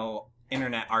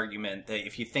 internet argument that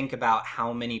if you think about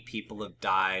how many people have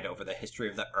died over the history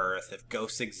of the Earth, if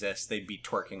ghosts exist, they'd be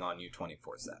twerking on you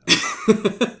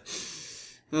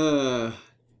 24/7.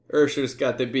 Ursher's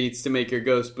got the beats to make your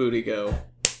ghost booty go.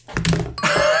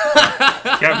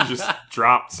 Kevin just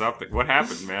dropped something. What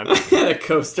happened, man? I had a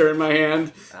coaster in my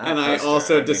hand, and I coaster,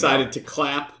 also I decided know. to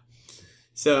clap.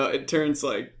 So it turns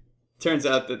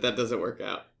out that doesn't work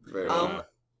out very well.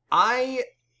 I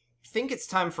think it's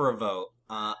time for a vote.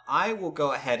 I will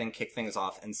go ahead and kick things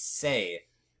off and say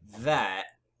that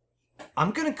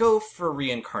I'm going to go for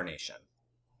reincarnation.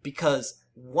 Because,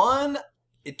 one,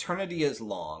 eternity is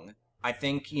long. I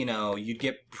think, you'd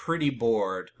get pretty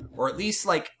bored. Or at least,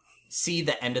 see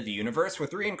the end of the universe.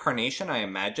 With reincarnation, I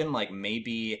imagine,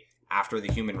 maybe after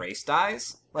the human race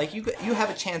dies, you have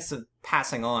a chance of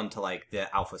passing on to,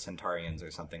 the Alpha Centaurians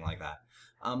or something like that.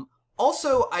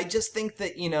 Also, I just think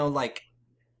that,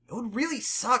 it would really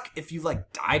suck if you,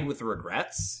 died with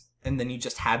regrets, and then you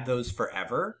just had those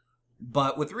forever.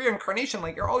 But with reincarnation,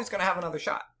 you're always going to have another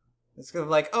shot. It's going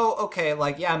to be oh, okay,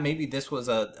 yeah, maybe this was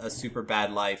a super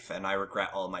bad life, and I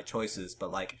regret all of my choices,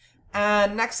 but,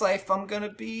 next life, I'm going to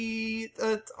be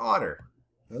an otter.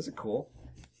 Those are cool.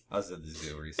 I was at the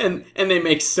zoo recently. And they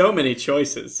make so many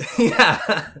choices.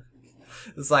 Yeah.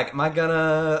 It's am I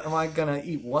gonna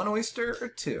eat one oyster or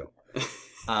two?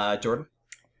 Jordan?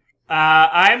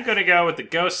 I'm going to go with the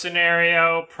ghost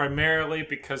scenario, primarily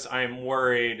because I'm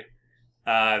worried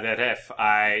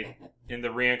that in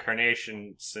the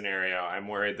reincarnation scenario, I'm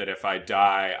worried that if I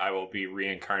die, I will be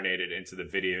reincarnated into the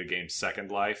video game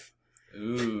Second Life.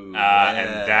 Ooh. And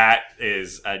that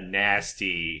is a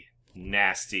nasty,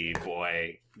 nasty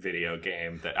boy video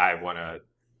game that I want to,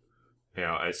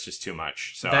 it's just too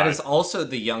much. So that is also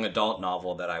the young adult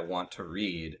novel that I want to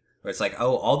read. Where it's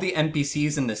all the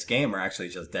NPCs in this game are actually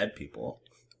just dead people.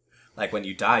 When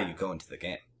you die, you go into the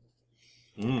game.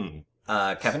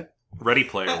 Kevin? Ready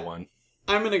Player One.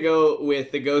 I'm going to go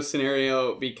with the ghost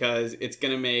scenario because it's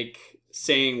going to make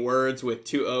saying words with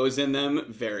two O's in them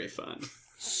very fun.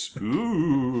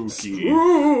 Spooky.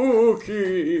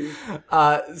 Spooky.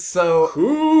 So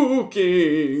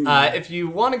Cooking. if you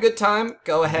want a good time,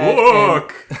 go ahead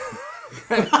Look.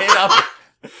 and hit up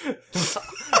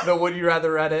the Would You Rather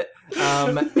Reddit.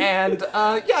 Go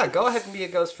ahead and be a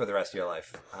ghost for the rest of your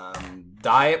life.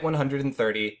 Die at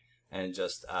 130 and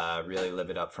just really live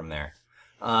it up from there.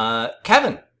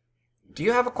 Kevin, do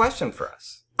you have a question for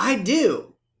us? I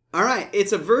do. All right,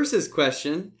 it's a versus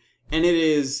question, and it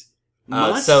is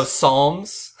so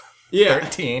Psalms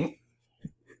 13.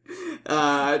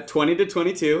 20 to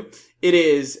 22. It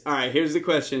is, all right, here's the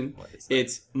question. What is that?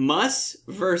 It's muss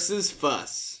versus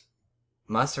fuss.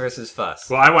 Muss versus fuss.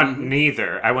 Well, I want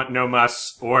neither. I want no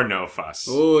muss or no fuss.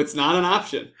 Oh, it's not an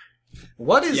option.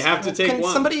 What is? You have to take can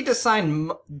one. somebody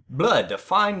define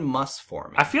muss for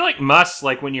me? I feel like muss,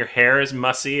 like when your hair is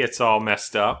mussy, it's all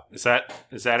messed up. Is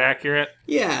that accurate?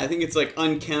 Yeah, I think it's like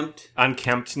unkempt.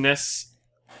 Unkemptness.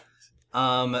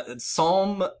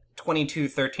 Psalm 22,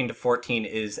 13 to 14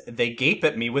 is, they gape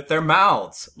at me with their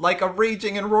mouths, like a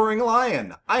raging and roaring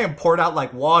lion. I am poured out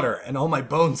like water, and all my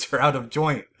bones are out of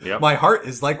joint. Yep. My heart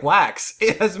is like wax.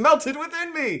 It has melted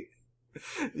within me.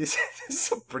 This is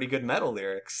some pretty good metal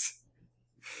lyrics.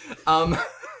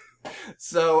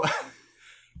 So,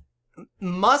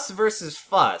 muss versus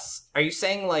fuss. Are you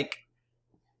saying, like,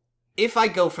 if I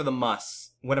go for the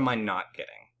muss, what am I not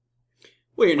getting?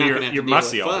 Well, you're not going to have You're to deal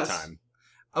mussy with all the fuss. time.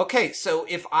 Okay, so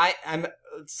if I'm,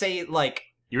 say, like,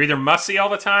 You're either mussy all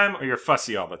the time or you're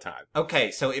fussy all the time.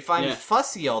 okay, so if I'm Yeah.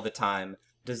 fussy all the time,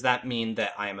 does that mean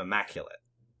that I am immaculate?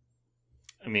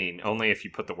 I mean, only if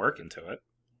you put the work into it.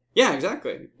 Yeah,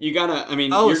 exactly. You gotta, I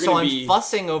mean, Oh, you're so gonna I'm be...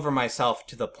 fussing over myself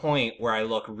to the point where I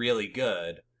look really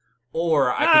good,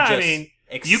 or I Nah, could I just mean,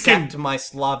 accept my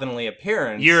slovenly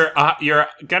appearance. You're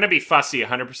gonna be fussy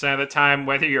 100% of the time.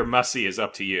 Whether you're mussy is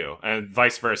up to you, and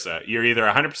vice versa. You're either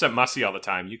 100% mussy all the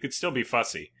time. You could still be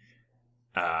fussy,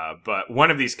 but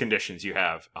one of these conditions you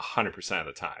have 100% of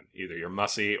the time. Either you're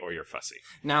mussy or you're fussy.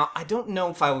 Now, I don't know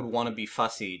if I would want to be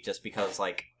fussy just because,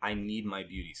 like, I need my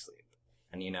beauty sleep.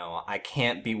 And, you know, I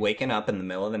can't be waking up in the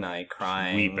middle of the night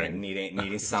crying Weeping. and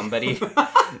needing somebody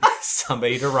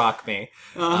somebody to rock me.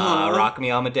 Uh-huh. Rock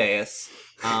me Amadeus.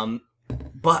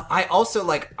 But I also,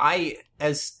 like,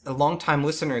 as longtime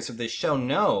listeners of this show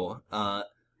know,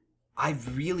 I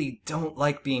really don't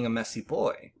like being a messy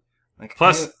boy. Like,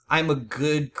 Plus- I'm a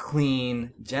good,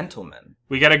 clean gentleman.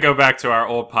 We got to go back to our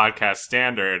old podcast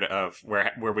standard of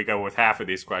where we go with half of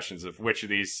these questions of which of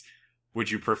these would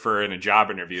you prefer in a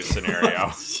job interview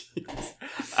scenario.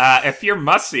 If you're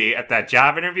mussy at that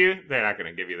job interview, they're not going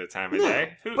to give you the time of No.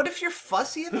 day. But if you're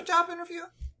fussy at a job interview?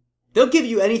 They'll give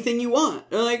you anything you want.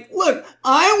 They're like, look,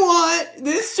 I want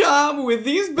this job with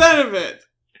these benefits.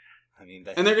 I mean,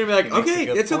 that, And they're going to be like, He makes a okay,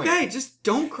 good it's point. okay. Just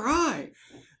don't cry.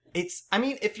 I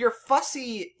mean, if you're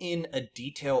fussy in a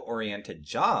detail-oriented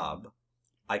job,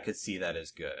 I could see that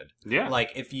as good. Yeah.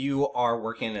 Like, if you are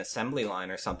working an assembly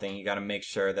line or something, you gotta make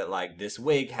sure that, like, this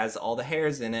wig has all the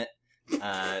hairs in it,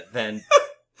 then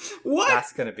What?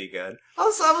 that's gonna be good. I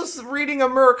was reading a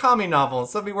Murakami novel, and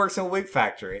somebody works in a wig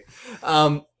factory.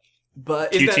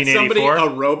 But Is that 1884?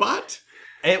 somebody a robot?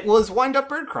 it was Wind Up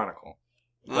Bird Chronicle.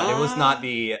 But it was Ah. not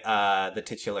the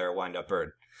titular Wind Up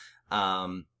Bird.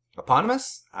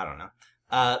 Eponymous? I don't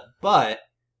know. But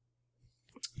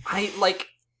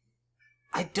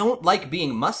I don't like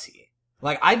being mussy.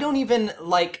 Like, I don't even,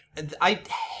 like, I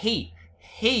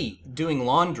hate doing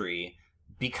laundry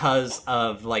because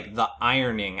of, like, the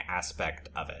ironing aspect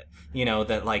of it. You know,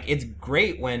 that, like, it's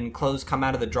great when clothes come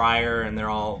out of the dryer and they're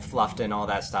all fluffed and all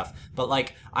that stuff. But,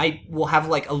 like, I will have,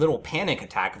 like, a little panic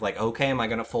attack of, like, okay, am I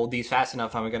going to fold these fast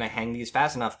enough? Am I going to hang these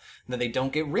fast enough that they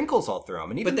don't get wrinkles all through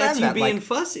them? And even But that's then, you that, being like,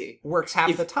 fussy. works half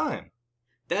if- the time.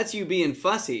 That's you being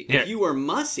fussy. Yeah. If you were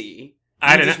mussy,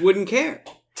 I you don't just know. wouldn't care.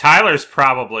 Tyler's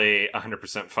probably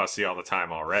 100% fussy all the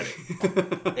time already.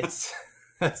 It's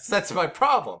that's my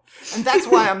problem. And that's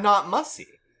why I'm not mussy.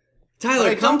 But Tyler,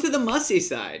 I come don't- to the mussy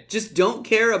side. Just don't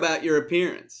care about your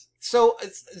appearance. So,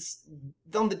 it's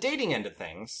on the dating end of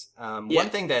things, Yeah. one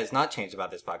thing that has not changed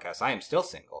about this podcast, I am still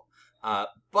single.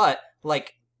 But,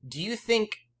 like, do you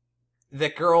think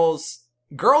that girls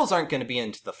aren't going to be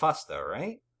into the fuss, though,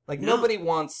 right? Like, No. nobody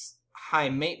wants high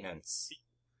maintenance.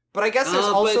 But I guess there's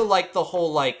But- also, like, the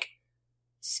whole, like,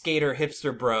 skater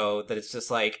hipster bro that it's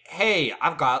just like, hey,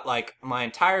 I've got, like, my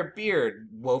entire beard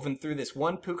woven through this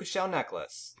one puka shell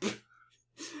necklace.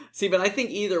 See, but I think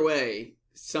either way,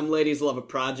 some ladies love a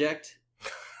project.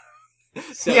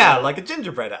 So- Yeah, like a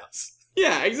gingerbread house.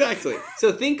 Yeah, exactly.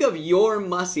 So think of your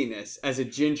mussiness as a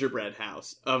gingerbread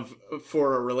house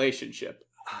for a relationship.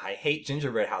 I hate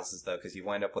gingerbread houses though, because you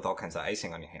wind up with all kinds of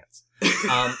icing on your hands.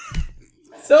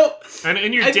 So, And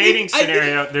in your I dating think-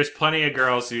 scenario, there's plenty of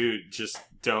girls who just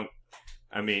don't.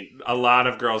 I mean, a lot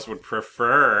of girls would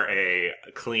prefer a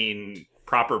clean,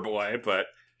 proper boy, but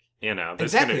you know,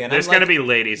 there's Exactly, gonna, and there's I'm gonna like- be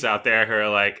ladies out there who are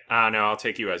like, "Oh no, I'll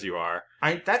take you as you are."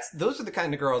 Those are the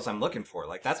kind of girls I'm looking for.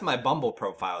 Like, that's my Bumble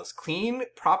profile: is clean,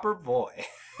 proper boy,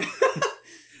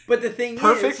 but the thing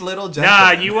perfect is, little Nah,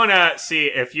 gentleman. you want to see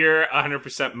if you're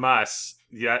 100% muss.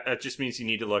 Yeah, that just means you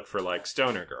need to look for like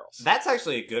stoner girls. That's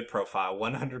actually a good profile.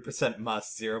 100%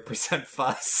 must, 0%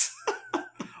 fuss.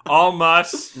 All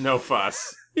muss, no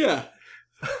fuss. yeah.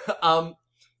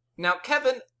 Now,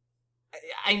 Kevin,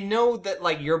 I know that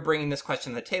like you're bringing this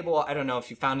question to the table. I don't know if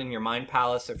you found it in your mind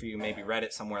palace, or if you maybe read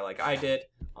it somewhere like I did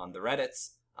on the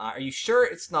Reddits. Are you sure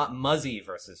it's not Muzzy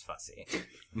versus Fussy?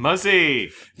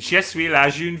 Muzzy, je suis la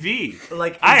jeune vie.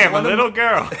 Like, I is am a one of- little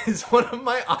girl. Is one of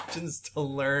my options to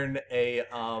learn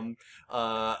Another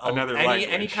any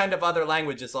language. kind of other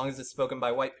language as long as it's spoken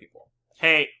by white people?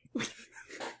 Hey,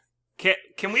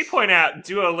 can we point out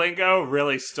Duolingo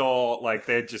really stole, like,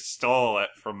 they just stole it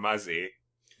from Muzzy.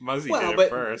 Muzzy Well, did it but-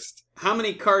 first. How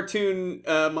many cartoon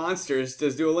monsters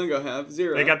does Duolingo have?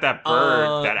 0. They got that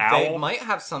bird, that owl. They might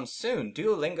have some soon.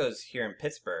 Duolingo's here in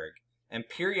Pittsburgh, and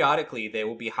periodically they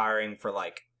will be hiring for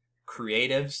like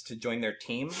creatives to join their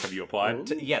team. Have you applied?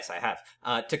 Yes, I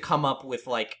have. To come up with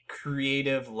like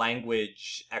creative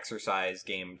language exercise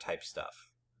game type stuff.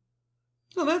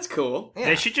 Oh, that's cool. Yeah.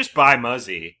 They should just buy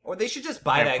Muzzy. Or they should just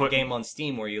buy And that put- game on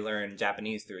Steam where you learn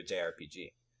Japanese through a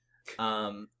JRPG.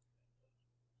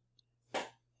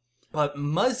 But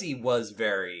Muzzy was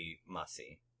very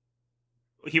mussy.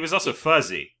 He was also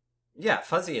fuzzy. Yeah,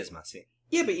 Fuzzy is mussy.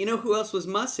 Yeah, but you know who else was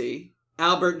mussy?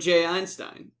 Albert J.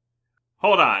 Einstein.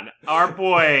 Hold on. Our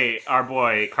boy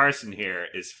Carson here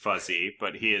is fuzzy,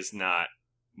 but he is not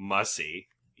mussy.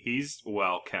 He's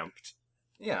well kempt.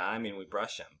 Yeah, I mean, we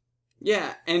brush him.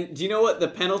 Yeah, and do you know what the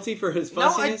penalty for his No, I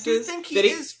fussiness do is? think he That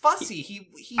is fussy. He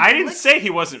I didn't licks- say he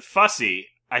wasn't fussy.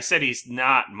 I said he's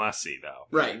not mussy, though.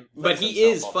 Right, but licks he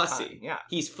is himself all the fussy. time, yeah.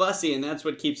 He's fussy, and that's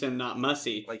what keeps him not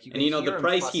mussy. Like, you and can you know hear the him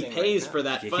price he fussing pays right now. for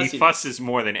that He fussiness. fusses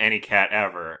more than any cat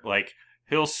ever. Like,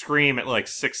 he'll scream at like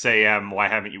 6 a.m., "Why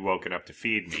haven't you woken up to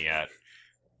feed me yet?"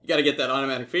 You got to get that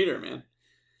automatic feeder, man.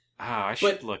 Oh, I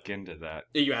should But- look into that.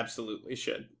 You absolutely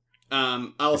should.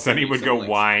 I'll Then send he you would some go links.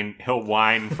 whine. He'll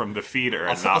whine from the feeder,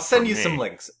 and I'll not send from you me. some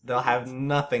links. They'll have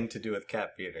nothing to do with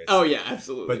cat feeders. Oh yeah,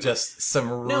 absolutely. But just some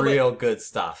No, but- real good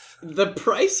stuff. the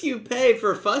price you pay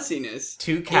for fussiness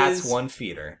 2 cats, is 1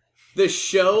 feeder. the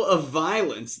show of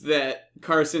violence that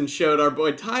Carson showed our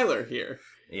boy Tyler here.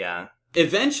 Yeah.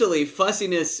 Eventually,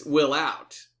 fussiness will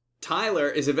out. Tyler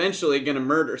is eventually going to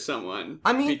murder someone.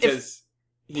 I mean, if because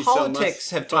he's so Politics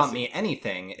have taught fussy. me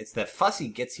anything. It's that fussy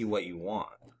gets you what you want.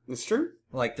 It's true.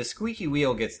 Like, the squeaky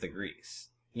wheel gets the grease.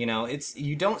 You know,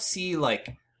 you don't see,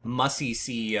 like, mussy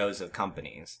CEOs of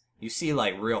companies. You see,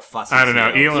 like, real fussy I don't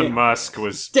know. CEOs. Elon Yeah. Musk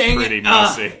was Dang pretty it.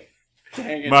 mussy.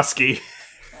 Dang it. Musky.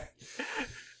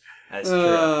 That's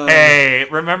true. Hey,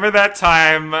 remember that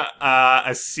time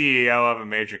a CEO of a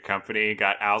major company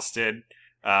got ousted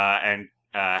and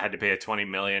had to pay a $20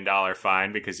 million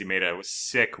fine because he made a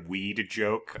sick weed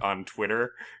joke on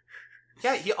Twitter?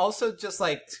 Yeah, he also just,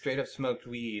 like, straight up smoked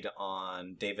weed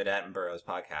on David Attenborough's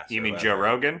podcast. You or mean whatever. Joe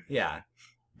Rogan? Yeah.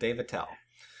 David Tell.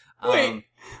 Wait,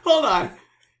 hold on.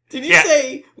 Did you Yeah.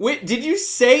 say? Wait, did you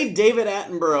say David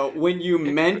Attenborough when you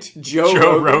meant Joe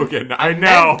Joe Rogan? Rogan. I meant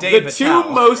know. Dave- The David two Tell.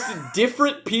 most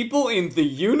different people in the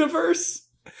universe,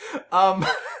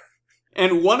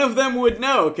 and one of them would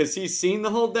know because he's seen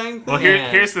the whole dang thing. Well, Yeah.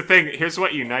 here's the thing. Here's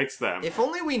what unites them. if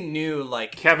only we knew,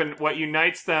 like, Kevin, what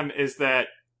unites them is that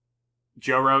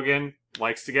Joe Rogan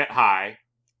likes to get high,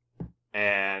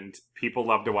 and people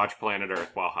love to watch Planet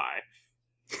Earth while high.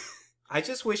 I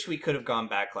just wish we could have gone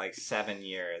back, like, 7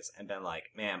 years and been like,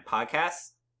 man,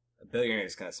 podcasts? A billionaire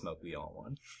is going to smoke weed on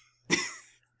one.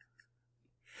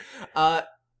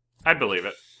 I'd believe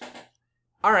it.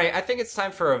 All right, I think it's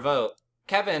time for a vote.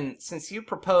 Kevin, since you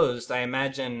proposed, I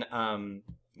imagine,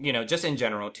 just in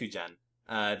general to Jen,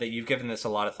 that you've given this a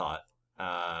lot of thought.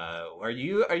 Are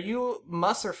you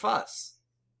muss or fuss?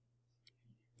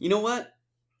 You know what?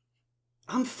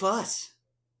 I'm fuss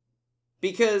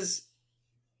because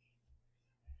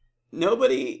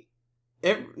nobody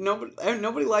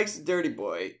likes a dirty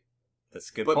boy, That's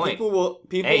a good but point. people will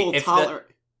Hey, if the- tolerate.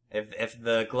 If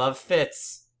the glove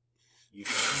fits, you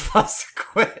fuss or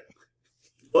quit.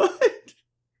 What?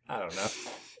 I don't know.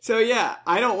 So yeah,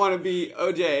 I don't want to be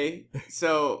OJ.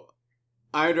 So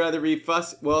I would rather be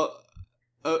fuss. Well,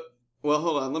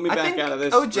 hold on. Let me I back think out of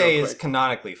this. OJ real is quick.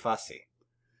 canonically fussy.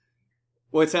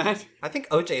 What's that? I think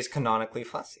OJ is canonically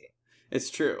fussy. It's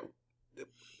true.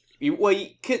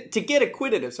 To get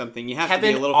acquitted of something, you have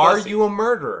Kevin, to be a little are fussy. you a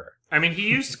murderer? I mean, he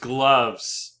used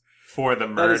gloves for the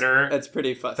murder. That's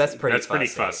pretty fussy. That's pretty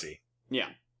fussy. Yeah.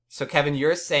 So, Kevin,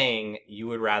 you're saying you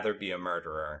would rather be a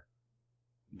murderer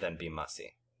than be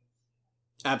mussy.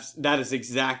 That is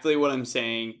exactly what I'm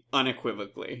saying,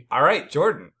 unequivocally. All right,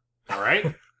 Jordan. All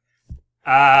right.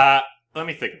 Let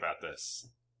me think about this.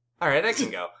 All right, I can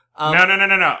go.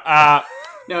 No.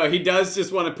 No, he does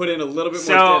just want to put in a little bit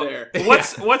more So, dead air.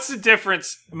 what's the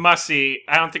difference, mussy?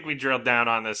 I don't think we drilled down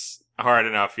on this hard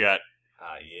enough yet.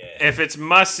 Yeah. If it's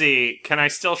mussy, can I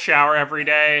still shower every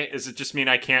day? Does it just mean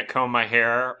I can't comb my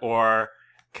hair, or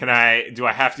do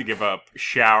I have to give up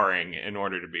showering in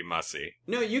order to be mussy?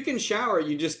 No, you can shower,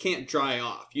 you just can't dry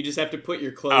off. You just have to put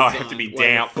your clothes Oh, I on have to be while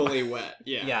you're damp. fully wet.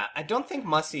 Yeah. Yeah, I don't think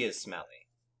mussy is smelly.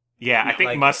 Yeah, I think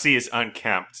like- mussy is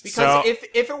unkempt. Because So if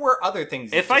it were other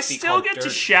things, it'd if I just be still called get to dirty.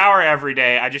 shower every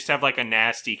day, I just have like a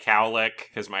nasty cowlick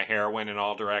because my hair went in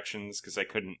all directions because I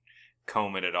couldn't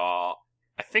comb it at all.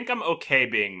 I think I'm okay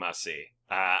being mussy.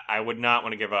 I would not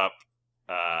want to give up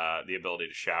the ability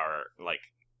to shower. Like,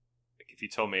 if you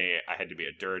told me I had to be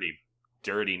a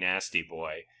dirty, nasty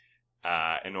boy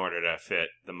in order to fit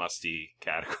the musty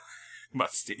category.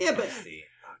 Musty. Yeah, but Mussy.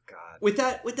 Oh God. with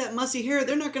that mussy hair,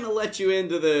 they're not going to let you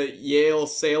into the Yale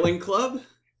Sailing Club.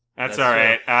 That's That's all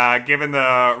right. Given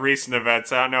the recent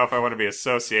events, I don't know if I want to be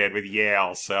associated with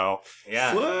Yale, so...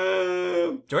 Yeah.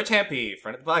 Whoa. George Hampy,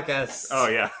 friend of the podcast. Oh,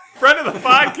 yeah. Friend of the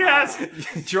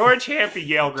podcast, George Hampy,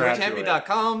 Yale graduate.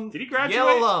 GeorgeHampy.com. Did he graduate?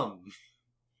 Yale alum.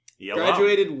 Yale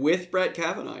Graduated with Brett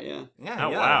Kavanaugh, yeah. Yeah.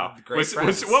 Oh, yeah, wow. Great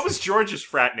friends. What was George's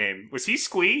frat name? Was he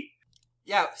Squee?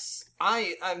 Yeah,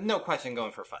 I no question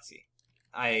going for fussy.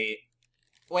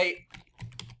 Wait.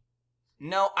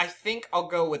 No, I think I'll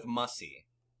go with mussy.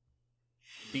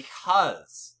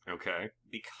 Because Okay.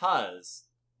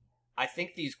 I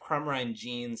think these crumb rind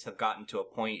jeans have gotten to a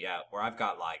point yet where I've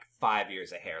got like 5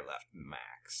 years of hair left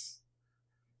max.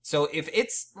 So if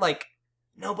it's like,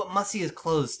 no, but mussy is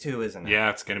clothes too, isn't it? Yeah,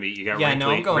 it's going to be... You got Yeah, no,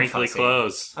 I'm going wrinkly fussy.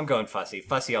 clothes. I'm going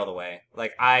fussy all the way.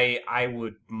 Like I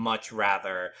would much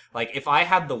rather, like if I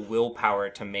had the willpower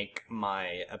to make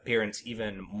my appearance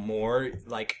even more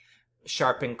like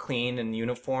sharp and clean and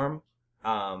uniform,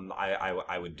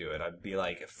 I would do it. I'd be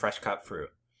like fresh cut fruit.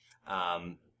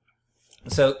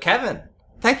 So Kevin,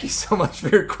 thank you so much for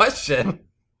your question.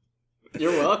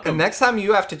 You're welcome. And next time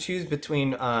you have to choose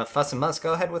between fuss and muss,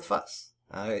 go ahead with fuss.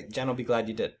 Jen will be glad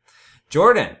you did.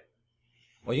 Jordan,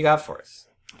 what you got for us?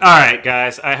 All right,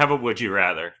 guys. I have a would you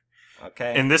rather.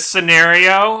 Okay. In this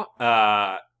scenario,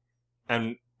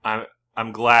 and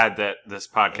I'm glad that this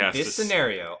podcast In this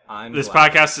scenario, This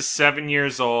glad. podcast is 7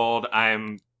 years old.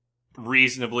 I'm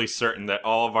reasonably certain that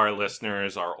all of our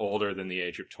listeners are older than the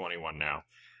age of 21 now.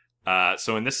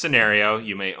 So in this scenario,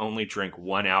 you may only drink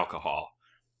one alcohol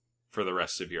for the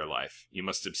rest of your life. You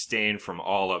must abstain from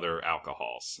all other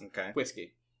alcohols. Okay.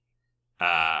 Whiskey.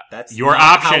 That's Your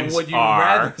not options how would you are-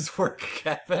 rather work,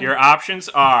 Kevin. Your options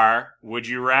are, would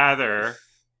you rather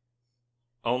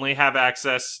only have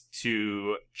access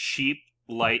to cheap,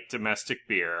 light domestic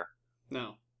beer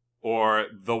No. or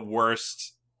the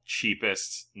worst,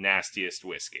 cheapest, nastiest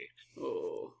whiskey?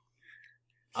 Oh.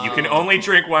 You can only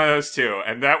drink one of those two,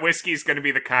 and that whiskey is going to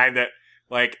be the kind that,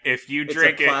 like, if you It's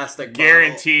drink a it, plastic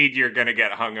guaranteed you're going to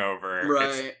get hungover.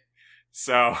 Right.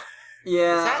 So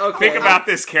Yeah, Is that- okay. think about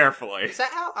this carefully. Is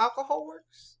that how alcohol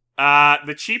works?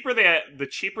 The cheaper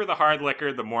the hard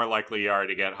liquor, the more likely you are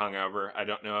to get hungover. I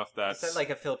don't know if Is that's that like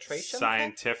a filtration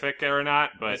scientific or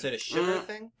not, thing? but Is it a sugar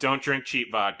thing? don't drink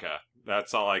cheap vodka.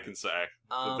 That's all I can say.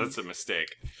 That's a Um,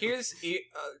 mistake. here's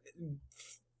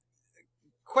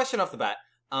question off the bat.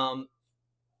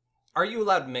 Are you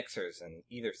allowed mixers in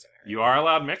either scenario? You are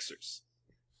allowed mixers.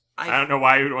 I don't know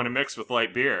why you would want to mix with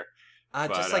light beer. Just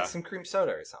but, like some cream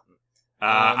soda or something.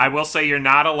 I will say you're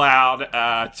not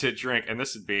allowed to drink, and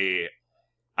this would be,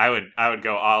 I would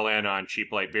go all in on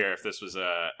cheap light beer if this was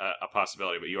a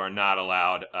possibility, but you are not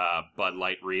allowed Bud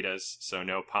Light Ritas, so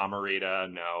no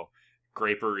Pomerita, no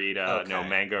Grape-A-Rita, no Okay.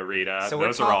 Mango-Rita. So we're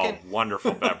Those are all talking-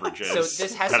 wonderful beverages. So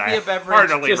this has that to be I a beverage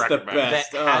heartily just the recommend.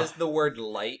 best. that has the word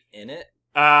light in it,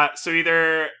 So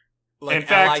either like In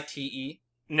fact- LITE.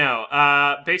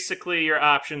 no, basically your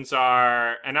options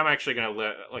are, and I'm actually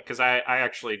gonna because I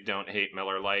actually don't hate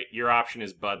Miller Lite. Your option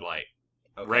is Bud Light.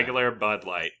 Okay. Regular Bud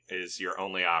Light is your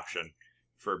only option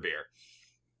for beer.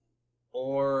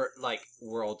 or like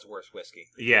world's worst whiskey.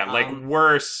 Yeah, like Um,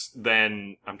 worse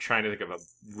than, I'm trying to think of a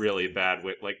really bad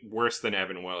like worse than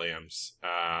Evan Williams.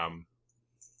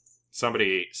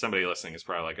 Somebody listening is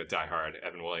probably like a diehard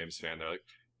Evan Williams fan. They're like,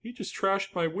 he just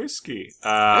trashed my whiskey.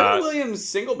 Evan Williams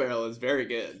single barrel is very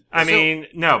good. I mean,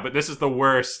 no, but this is the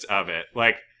worst of it.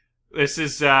 Like, this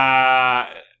is, or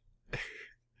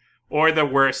the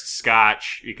worst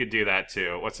scotch. You could do that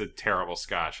too. What's a terrible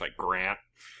scotch? Like Grant?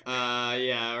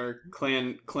 Yeah, or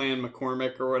Clan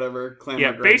McCormick or whatever. Clan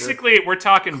Yeah, McGregor. basically, we're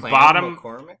talking Clan bottom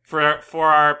McCormick? for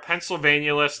our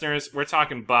Pennsylvania listeners. We're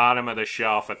talking bottom of the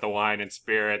shelf at the wine and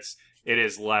spirits. It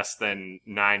is less than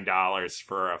 $9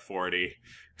 for a 40.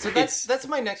 So that's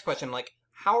my next question. Like,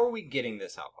 how are we getting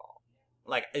this alcohol?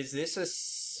 Like, is this a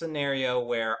scenario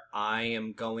where I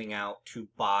am going out to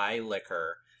buy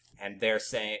liquor and they're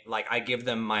saying, like, I give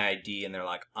them my ID and they're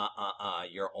like,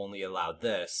 you're only allowed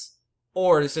this?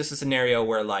 Or is this a scenario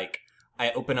where, like,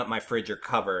 I open up my fridge or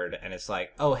cupboard and it's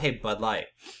like, oh, hey, Bud Light,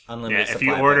 unlimited Yeah,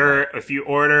 supply of Bud Light. if you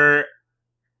order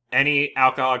any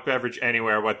alcoholic beverage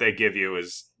anywhere, what they give you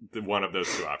is one of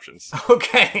those two options.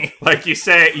 Okay. Like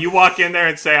you walk in there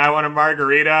and say, I want a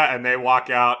margarita, and they walk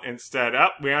out instead,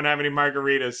 we don't have any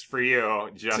margaritas for you.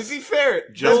 To be fair,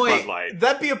 just wait, Bud Light.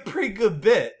 that'd be a pretty good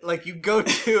bit. Like, you go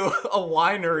to a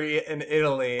winery in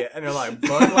Italy and you're like,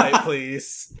 Bud Light,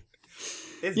 please.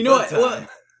 It's You know Bud what? time. Well,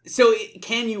 so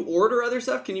can you order other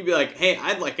stuff? Can you be like, hey,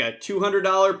 I'd like a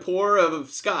 $200 pour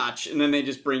of scotch, and then they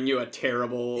just bring you a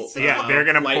terrible Yeah, they're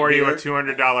going to light pour you a beer?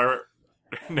 $200...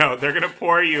 No, they're going to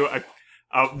pour you a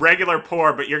regular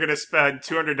pour, but you're going to spend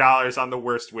 $200 on the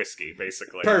worst whiskey,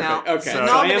 basically. Perfect. Now, Okay, so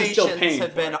so I am still denominations paying have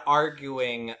for been it.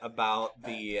 arguing about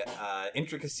the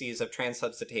intricacies of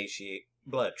transubstantiation.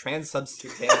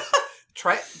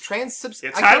 Yeah,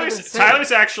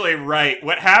 Tyler's actually right.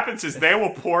 What happens is they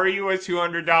will pour you a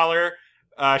 $200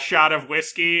 shot of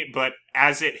whiskey, but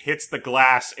as it hits the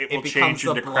glass, it will change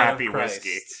into crappy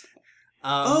whiskey.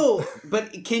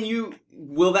 But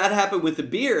will that happen with the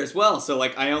beer as well? So,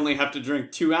 like, I only have to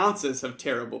drink 2 ounces of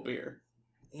terrible beer.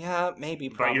 Yeah, maybe.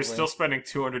 But Probably. you're still spending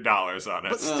 $200 on it.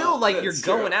 But still, like, you're that's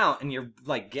going true. out and you're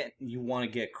like you want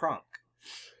to get crunk.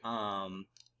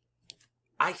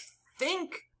 I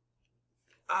think.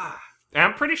 And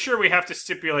I'm pretty sure we have to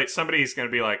stipulate somebody's going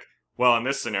to be like, well, in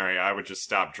this scenario, I would just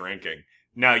stop drinking.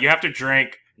 No, you have to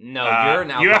drink. No, you're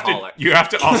an alcoholic. You have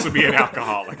to also be an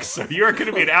alcoholic. So you're going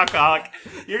to be an alcoholic.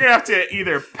 You're going to have to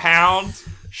either pound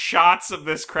shots of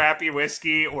this crappy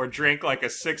whiskey or drink like a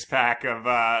 6-pack of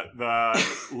the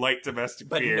light domestic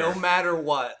But beer. no matter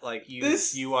what, like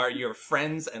This- your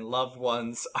friends and loved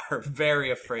ones are very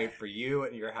afraid for you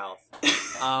and your health.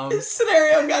 This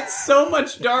scenario got so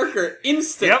much darker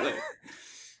instantly. Yep.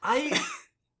 I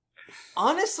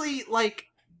honestly, like,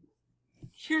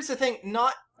 here's the thing,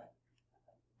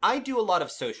 I do a lot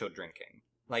of social drinking.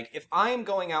 Like, if I am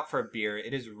going out for a beer,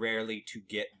 it is rarely to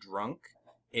get drunk.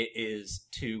 It is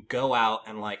to go out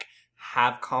and, like,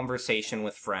 have conversation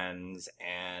with friends,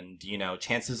 and, you know,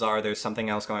 chances are there's something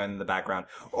else going on in the background.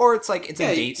 Or it's like, it's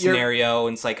a date scenario,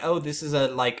 and it's like, oh, this is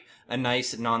a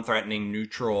nice, non-threatening,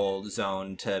 neutral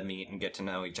zone to meet and get to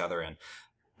know each other in.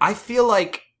 I feel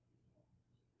like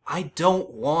I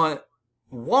don't want...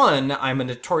 One, I'm a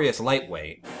notorious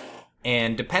lightweight.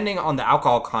 And depending on the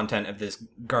alcohol content of this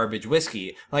garbage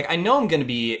whiskey, like, I know I'm going to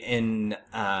be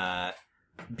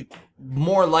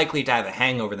more likely to have a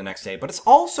hangover the next day, but it's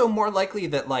also more likely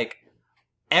that, like,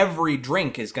 every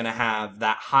drink is going to have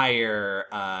that higher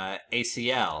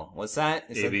ACL. What's that?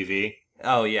 Is it- ABV.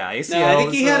 Oh, yeah, ACL. No, I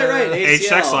think he had it right.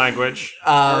 H-sex ACL. language.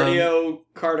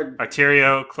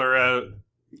 Arterioclaro.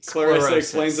 Clarissa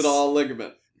explains it all.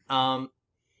 Ligament.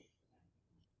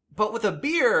 But with a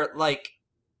beer, like,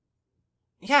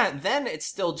 yeah, then it's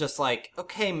still just like,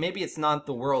 okay, maybe it's not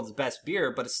the world's best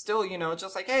beer, but it's still, you know,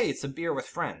 just like, hey, it's a beer with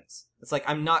friends. It's like,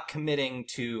 I'm not committing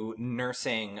to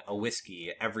nursing a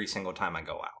whiskey every single time I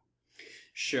go out.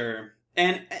 Sure.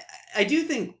 And I do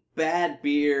think bad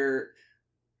beer...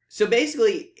 So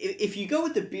basically, if you go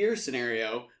with the beer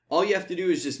scenario, all you have to do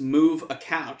is just move a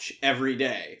couch every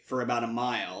day for about a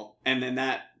mile, and then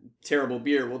that terrible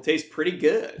beer will taste pretty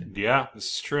good. Yeah, this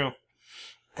is true.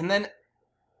 And then,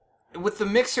 with the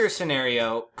mixer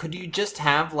scenario, could you just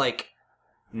have, like,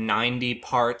 90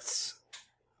 parts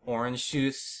orange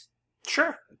juice?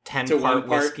 Sure. 10 To part 1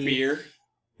 part whiskey? beer.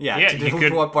 Yeah, Yeah, to you do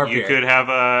could. 1 part You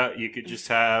beer. could just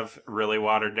have really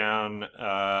watered down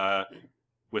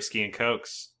whiskey and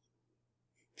cokes.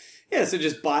 Yeah, so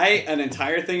just buy an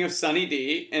entire thing of Sunny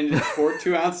D and just pour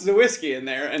 2 ounces of whiskey in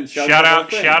there and chug Shout the whole out!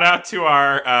 thing. Shout out to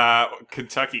our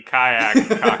Kentucky kayak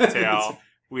cocktail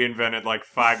we invented like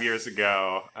 5 years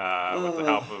ago with the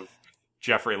help of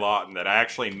Jeffrey Lawton that I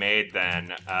actually made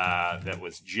then. That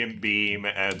was Jim Beam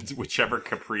and whichever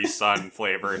Capri Sun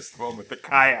flavor is the one with the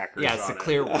kayakers. Yeah, it's on the it.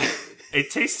 clear one.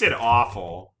 It tasted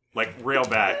awful. Like, real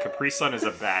bad. Capri Sun is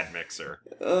a bad mixer.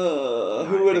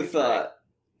 Who would have thought?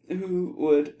 Who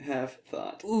would have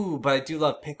thought? Ooh, but I do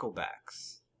love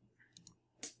Picklebacks.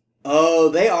 Oh,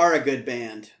 they are a good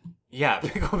band. Yeah,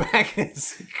 Pickleback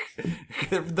is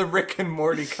the Rick and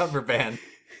Morty cover band.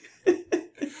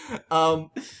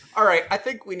 All right, I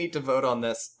think we need to vote on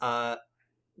this.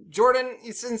 Jordan,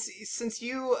 since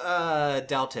you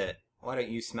dealt it, why don't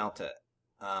you smelt it?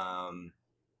 What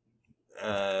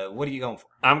are you going for?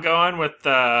 I'm going with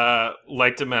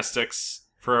light domestics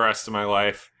for the rest of my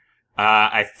life.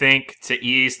 I think to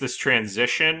ease this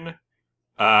transition,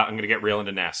 I'm going to get real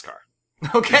into NASCAR.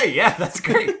 Okay, yeah, that's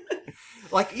great.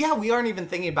 Like, yeah, we aren't even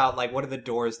thinking about, like, what are the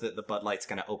doors that the Bud Light's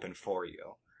going to open for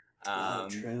you.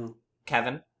 True.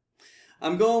 Kevin?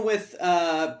 I'm going with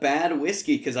bad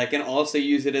whiskey because I can also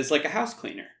use it as, like, a house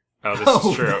cleaner. Oh, this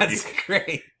is true. That's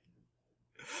great.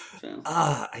 So.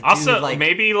 Also,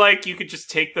 maybe, like, you could just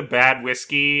take the bad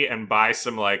whiskey and buy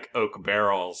some, like, oak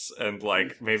barrels and,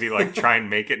 like, maybe, like, try and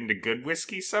make it into good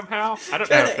whiskey somehow. I don't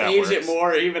know if that works. Age it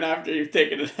more even after you've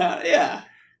taken it out. Yeah.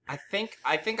 I think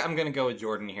I'm gonna go with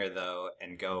Jordan here though,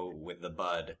 and go with the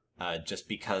Bud, just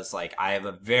because like I have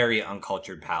a very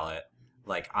uncultured palate.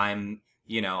 Like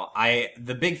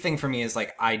the big thing for me is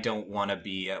like I don't want to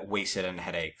be wasted and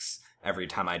headaches every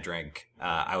time I drink.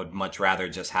 I would much rather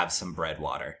just have some bread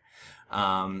water.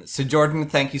 So Jordan,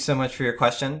 thank you so much for your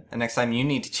question. And next time you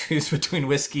need to choose between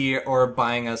whiskey or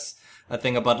buying us a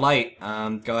thing of Bud Light,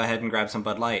 go ahead and grab some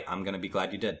Bud Light. I'm gonna be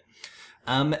glad you did.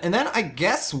 And then I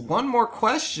guess one more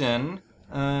question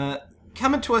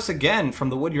coming to us again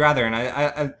from the Would You Rather, and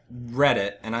I read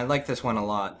it, and I like this one a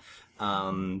lot,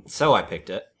 so I picked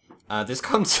it. This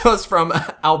comes to us from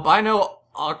Albino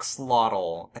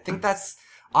Oxlotl. I think that's...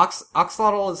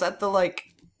 Oxlotl, is that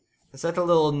the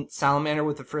little salamander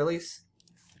with the frillies?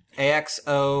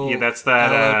 AXO... Yeah, that's that...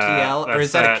 LOTL, or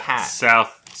is that a cat?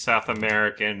 South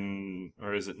American,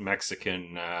 or is it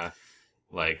Mexican,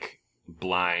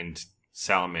 blind...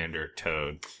 salamander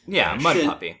toad. Yeah, mud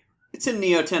puppy. It's a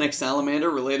neotenic salamander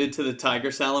related to the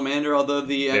tiger salamander, although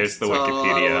there's the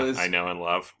Wikipedia I know and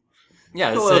love.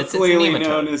 Yeah, it's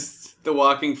known as the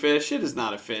walking fish. It is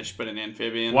not a fish, but an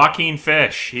amphibian. Joaquin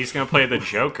Fish. He's going to play the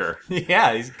Joker.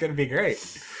 Yeah, he's going to be great.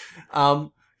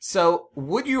 So,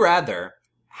 would you rather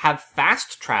have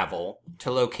fast travel to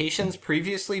locations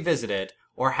previously visited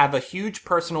or have a huge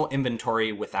personal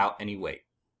inventory without any weight?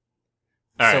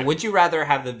 So would you rather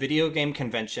have the video game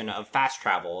convention of fast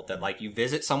travel that, like, you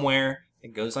visit somewhere,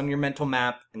 it goes on your mental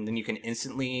map, and then you can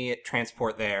instantly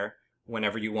transport there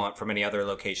whenever you want from any other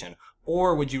location?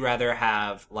 Or would you rather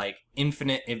have, like,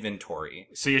 infinite inventory?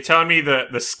 So you're telling me the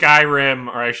Skyrim,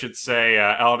 or I should say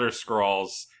Elder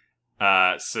Scrolls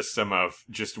system of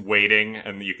just waiting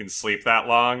and you can sleep that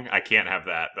long? I can't have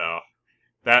that, though.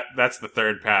 That's the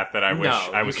third path that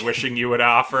I was wishing you would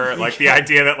offer. Like the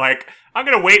idea that like I'm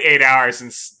gonna wait 8 hours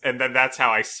and then that's how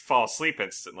I fall asleep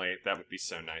instantly. That would be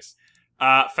so nice.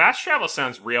 Fast travel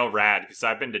sounds real rad because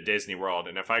I've been to Disney World,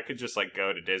 and if I could just like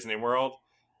go to Disney World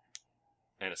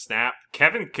and a snap,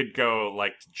 Kevin could go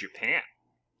like to Japan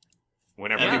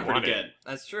whenever he wanted. Good.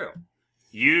 That's true.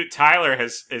 Tyler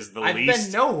is the I've least.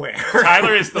 I've been nowhere.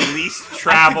 Tyler is the least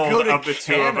traveled of the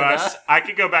two of us. I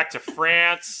could go back to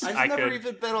France. I've never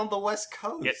even been on the West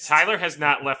Coast. Yeah, Tyler has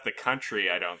not left the country,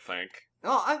 I don't think.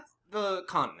 No, the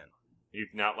continent.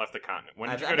 You've not left the continent.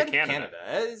 When did you I've go been to Canada?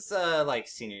 It's like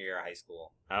senior year of high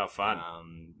school. Oh, fun.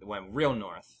 Went real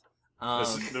north.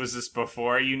 Was this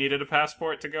before you needed a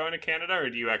passport to go into Canada, or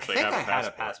do you actually have a passport? I had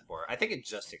a passport. I think it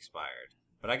just expired.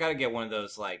 But I gotta get one of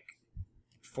those, like,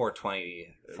 420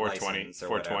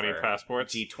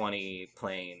 passports? G20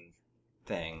 plane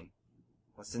thing.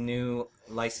 What's the new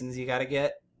license you gotta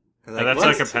get? That's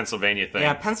like a Pennsylvania thing.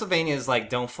 Yeah, Pennsylvania is like,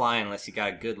 don't fly unless you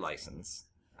got a good license.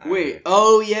 Wait,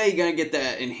 oh yeah, you gotta get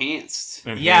that enhanced.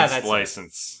 That's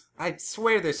license. I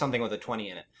swear there's something with a 20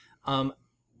 in it.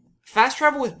 Fast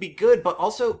travel would be good, but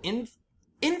also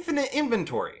infinite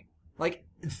inventory. Like,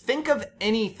 think of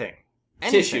anything.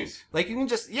 Tissues. Like, you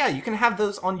can you can have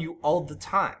those on you all the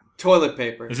time. Toilet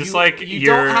paper. Is this like you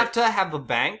don't have to have a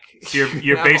bank? So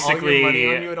you're basically all your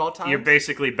money on you at all times? You're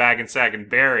basically Bag and Sag and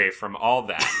Barry from all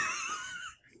that.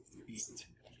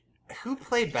 Who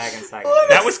played Bag and Sag?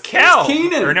 That was Kel.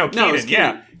 Keenan. Or no, Keenan.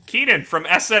 Yeah, Keenan from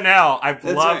SNL. I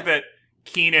love that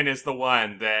Keenan is the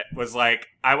one that was like,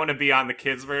 I want to be on the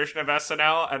kids' version of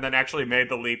SNL, and then actually made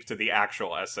the leap to the actual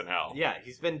SNL. Yeah,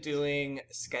 he's been doing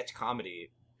sketch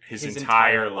comedy his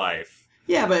entire life.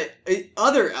 Yeah, but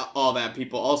other All That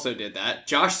people also did that.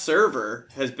 Josh Server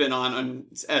has been on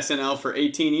SNL for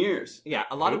 18 years. Yeah,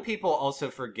 a lot of people also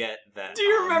forget that. Do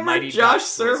you remember Mighty Josh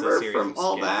Ducks was a Server series from of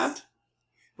All skits. That?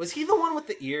 Was he the one with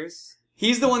the ears?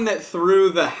 He's the one that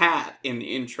threw the hat in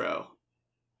the intro.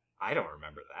 I don't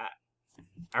remember that.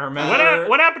 I remember...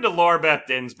 What happened to Laura Beth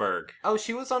Dinsburg? Oh,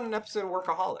 she was on an episode of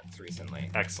Workaholics recently.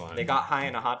 Excellent. They got high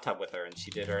in a hot tub with her, and she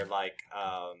did her, like,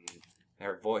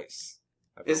 her voice.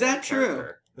 Is that true?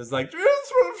 It's like, this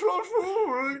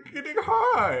was getting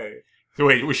high.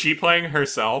 Wait, was she playing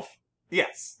herself?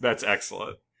 Yes. That's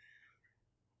excellent.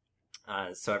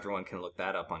 So everyone can look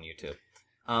that up on YouTube.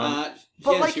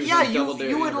 But like, yeah,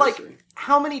 you would like.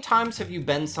 How many times have you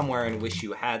been somewhere and wish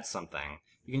you had something?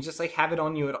 You can just like have it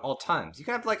on you at all times. You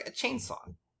can have like a chainsaw.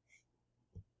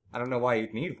 I don't know why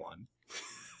you'd need one.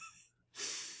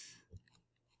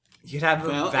 You'd have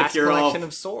a vast collection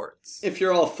of swords. If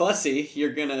you're all fussy,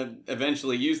 you're gonna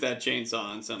eventually use that chainsaw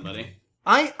on somebody.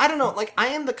 I don't know. Like, I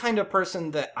am the kind of person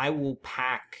that I will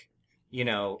pack,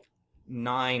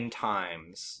 9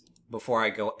 times before I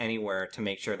go anywhere to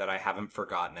make sure that I haven't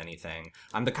forgotten anything.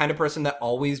 I'm the kind of person that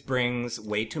always brings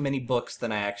way too many books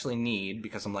than I actually need,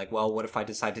 because I'm like, well, what if I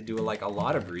decide to do like a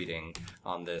lot of reading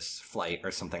on this flight or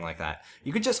something like that?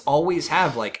 You could just always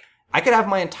have like, I could have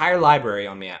my entire library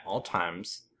on me at all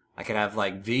times. I could have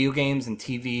like video games and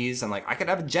TVs, and like I could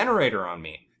have a generator on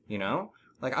me,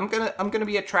 Like I'm gonna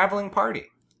be a traveling party.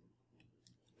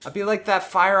 I'd be like that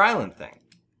Fire Island thing.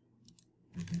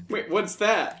 Wait, what's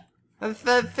that?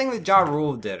 The thing that Ja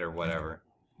Rule did or whatever.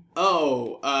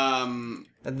 Oh,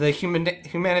 The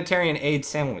humanitarian aid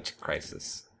sandwich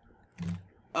crisis.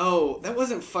 Oh, that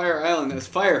wasn't Fire Island, that was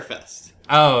Firefest.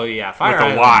 Oh, yeah. Fire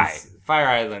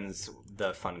Island's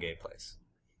the fun gay place.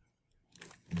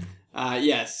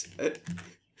 Yes.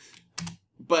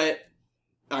 But,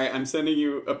 alright, I'm sending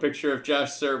you a picture of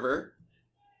Josh Server.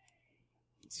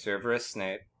 Cerberus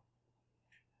Snape.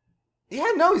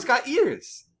 Yeah, no, he's got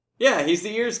ears. Yeah, he's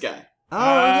the ears guy. Oh,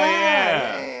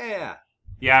 yeah.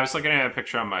 Yeah, I was looking at a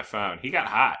picture on my phone. He got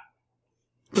hot.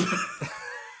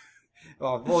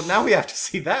 Well, now we have to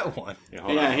see that one.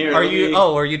 Yeah, here.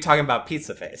 Are you talking about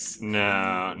Pizza Face? No,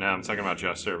 I'm talking about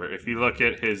Josh Server. If you look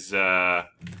at his, where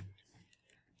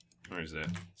is it?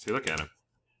 See, look at him.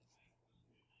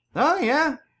 Oh,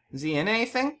 yeah. Is he in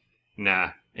anything?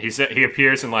 Nah. He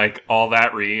appears in, like, all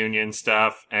that reunion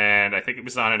stuff, and I think it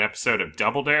was on an episode of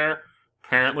Double Dare.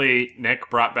 Apparently, Nick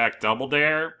brought back Double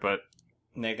Dare, but...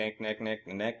 Nick and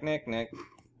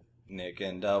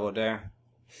Double Dare.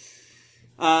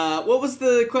 What was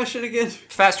the question again?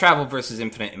 Fast travel versus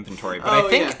infinite inventory. But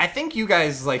I think you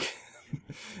guys, like,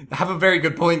 have a very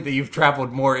good point that you've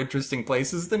traveled more interesting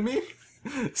places than me.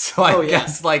 So I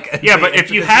guess, like... Yeah, but if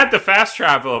you had the fast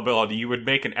travel ability, you would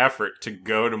make an effort to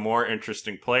go to more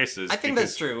interesting places. I think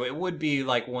that's true. It would be,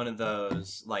 like, one of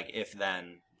those, like,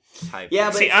 if-then type...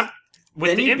 Yeah, but... See,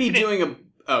 then you'd be doing a...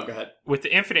 Oh, go ahead. With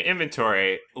the infinite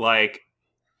inventory, like...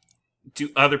 Do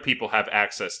other people have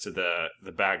access to the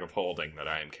bag of holding that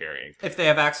I am carrying? If they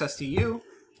have access to you.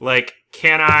 Like,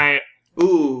 can I...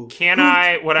 Ooh.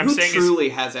 What I'm saying is... Who truly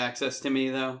has access to me,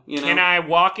 though? Can I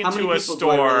walk into a store... Do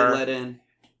I really let in?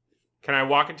 Can I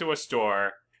walk into a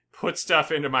store, put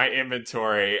stuff into my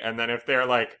inventory, and then if they're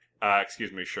like,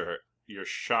 excuse me, sure, you're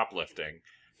shoplifting,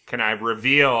 can I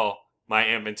reveal my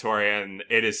inventory and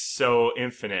it is so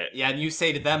infinite? Yeah, and you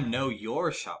say to them, no,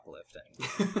 you're shoplifting.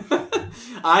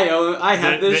 I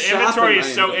have this The inventory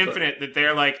is so infinite that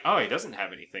they're like, oh, he doesn't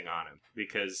have anything on him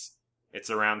because it's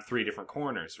around 3 different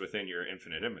corners within your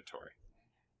infinite inventory.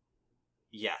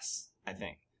 Yes, I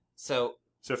think. So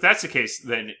if that's the case,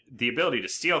 then the ability to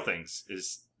steal things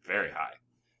is very high.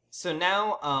 So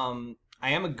now,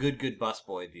 I am a good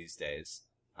busboy these days.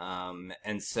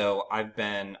 And so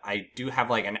I do have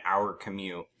like an hour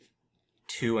commute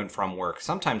to and from work,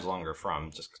 sometimes longer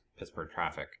from just Pittsburgh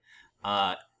traffic.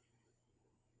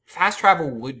 Fast travel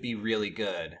would be really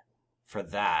good for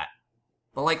that.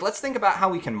 But like, let's think about how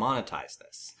we can monetize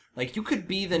this. Like, you could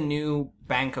be the new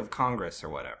Bank of Congress or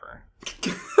whatever.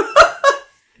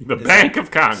 The Bank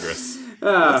of Congress.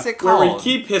 What's it called? Where we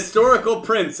keep historical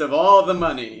prints of all the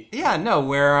money. Yeah, no,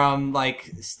 where,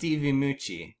 like, Stevie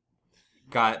Mucci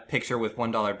got picture with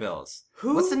 $1 bills.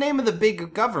 Who? What's the name of the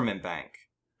big government bank?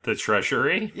 The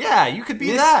Treasury? Yeah, you could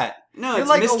be that. No, You're it's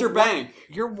like Mr. Bank.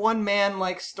 You're one-man,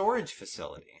 like, storage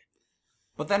facility.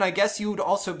 But then I guess you would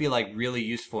also be, like, really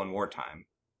useful in wartime.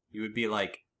 You would be,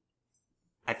 like,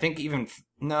 I think even...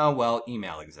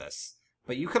 email exists.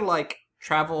 But you could, like,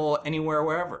 travel anywhere,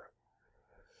 wherever.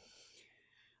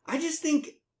 I just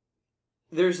think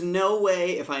there's no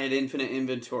way if I had infinite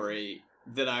inventory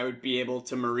that I would be able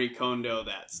to Marie Kondo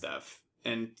that stuff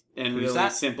and really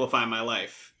simplify my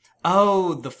life.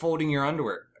 Oh, the folding your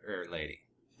underwear lady.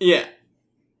 Yeah.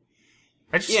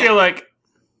 I just feel like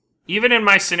even in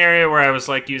my scenario where I was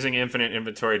like using infinite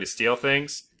inventory to steal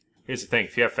things, here's the thing: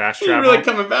 if you have fast You're travel, really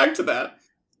coming back to that.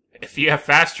 if you have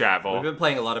fast We've travel, been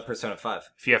playing a lot of Persona 5.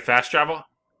 if you have fast travel,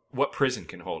 what prison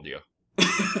can hold you?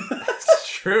 That's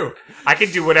true. I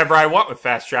can do whatever I want with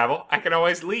fast travel. I can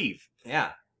always leave.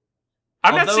 Yeah.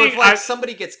 I'm Although not saying if like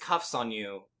somebody gets cuffs on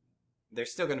you, they're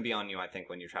still going to be on you. I think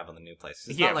when you travel to new places.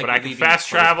 It's yeah, not like but I you're can leaving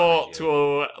fast your clothes travel behind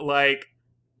you. to like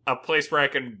a place where I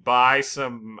can buy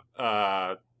some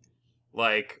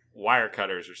like wire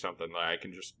cutters or something. Like I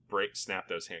can just snap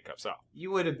those handcuffs off. You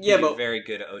would have Yeah, been but- very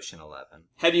good at Ocean 11.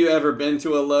 Have you ever been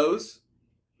to a Lowe's?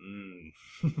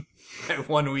 I have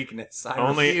one weakness. I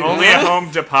Only refuse. at Home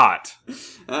Depot.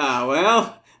 Ah,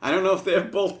 well, I don't know if they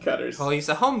have bolt cutters. Well, he's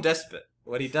a home despot.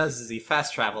 What he does is he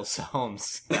fast travels to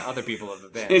homes that other people have He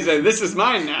abandoned. said, "This is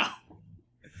mine now."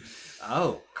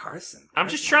 Oh, Carson. I'm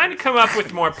just trying to come up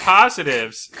with more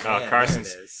positives. Oh, Yeah,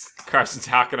 Carson's there it is.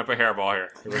 hocking up a hairball here.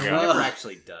 Here we He go. never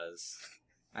actually does.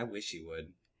 I wish he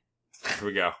would. Here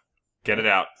we go. Get it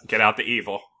out. Get out the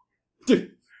evil.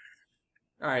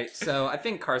 All right, so I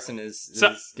think Carson is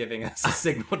So- giving us a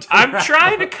signal to I'm wrap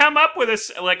trying to up. come up with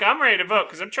I'm ready to vote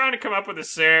because I'm trying to come up with a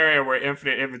scenario where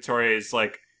infinite inventory is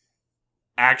like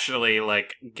actually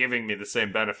like giving me the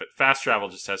same benefit. Fast travel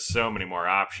just has so many more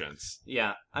options.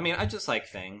 Yeah, I mean, I just like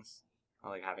things. I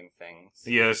like having things.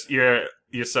 Yes, you're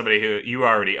somebody who you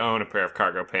already own a pair of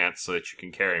cargo pants so that you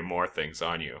can carry more things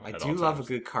on you. I at do all love a times.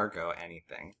 good cargo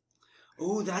anything.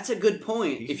 Ooh, that's a good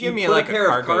point. You If give you me, put like, a a pair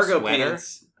of cargo cargo sweater.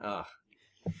 pants, Ugh.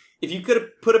 if you could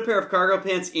have put a pair of cargo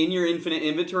pants in your infinite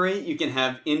inventory, you can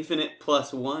have infinite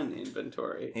 +1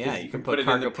 inventory. Yeah, 'Cause you can put the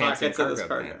cargo pants in pockets of this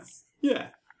cargo pants. Yeah,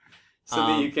 so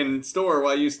that you can store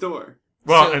while you store.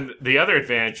 Well, So- and the other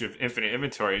advantage of infinite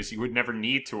inventory is you would never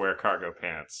need to wear cargo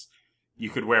pants. You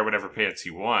could wear whatever pants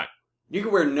you want. You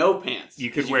could wear no pants. You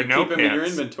could 'cause wear no keep them in your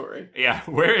pants. inventory. Yeah,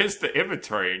 where is the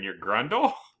inventory in your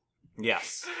grundle?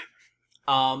 Yes.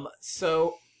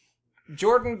 So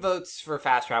Jordan votes for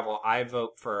fast travel. I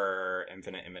vote for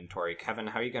infinite inventory. Kevin,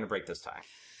 how are you going to break this tie?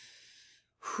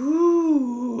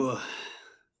 Whew.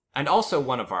 And also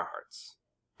one of our hearts.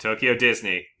 Tokyo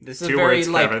Disney. This is Two a very words,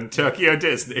 Kevin. Tokyo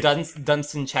Disney.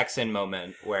 Dunstan checks in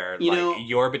moment where You know,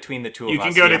 you're between the two of You us.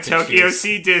 can go to have Tokyo choose.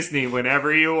 See Disney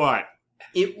whenever you want.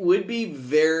 It would be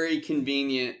very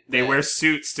convenient. They that wear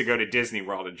suits to go to Disney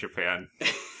World in Japan.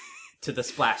 to the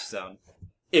splash zone.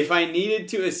 if I needed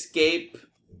to escape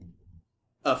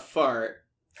a fart,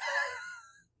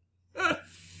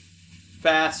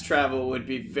 fast travel would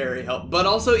be very helpful. But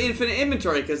also infinite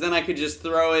inventory, because then I could just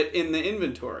throw it in the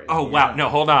inventory. Oh, wow. No,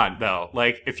 hold on, though.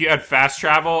 Like, if you had fast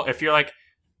travel, if you're like,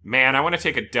 man, I want to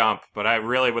take a dump, but I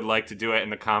really would like to do it in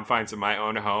the confines of my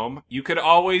own home, you could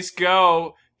always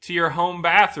go to your home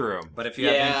bathroom. But if you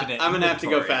have yeah, infinite I'm going to have to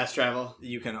go inventory, fast travel.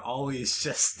 You can always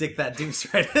just stick that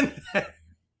deuce right in there.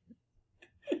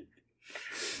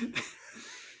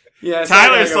 Yeah, so I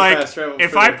gotta Tyler's go like, fast travel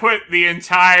if for I the- put the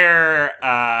entire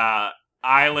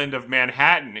island of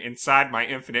Manhattan inside my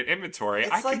infinite inventory,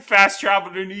 It's I can like- fast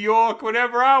travel to New York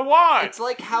whenever I want. It's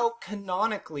like how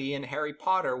canonically in Harry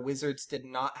Potter, wizards did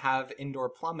not have indoor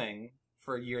plumbing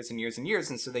for years and years and years,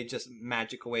 and so they just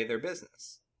magic away their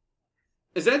business.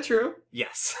 Is that true?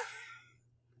 Yes.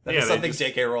 That Yeah, is they something just-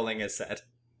 J.K. Rowling has said.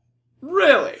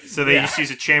 Really? So they Yeah. just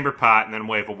use a chamber pot and then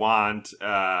wave a wand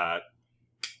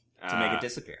To make it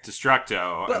disappear.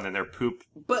 Destructo, But- and then their poop.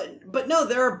 But no,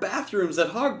 there are bathrooms at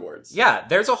Hogwarts. Yeah,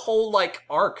 there's a whole,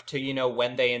 arc to,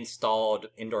 when they installed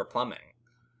indoor plumbing.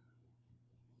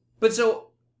 But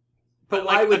why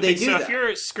Like, would they okay, do so that? if you're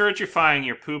scourgifying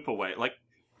your poop away,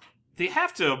 they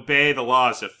have to obey the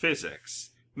laws of physics.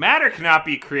 Matter cannot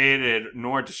be created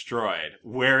nor destroyed.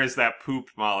 Where is that poop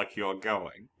molecule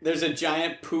going? There's a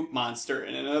giant poop monster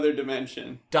in another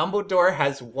dimension. Dumbledore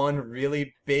has one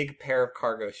really big pair of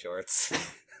cargo shorts.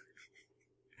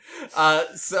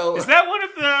 So Is that one of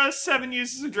the 7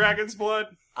 uses of dragon's blood?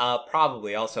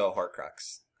 probably also a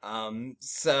Horcrux.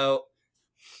 So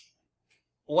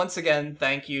once again,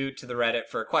 thank you to the Reddit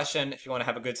for a question. If you want to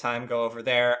have a good time, go over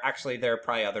there. Actually, there are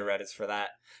probably other Reddits for that.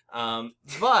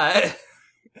 But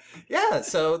yeah,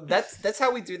 so that's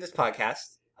how we do this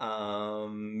podcast.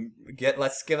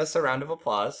 Let's give us a round of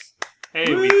applause.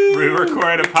 Hey, we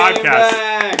recorded a We came podcast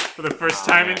back! for the first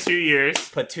Oh, time man. in 2 years.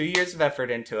 Put 2 years of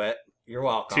effort into it. You're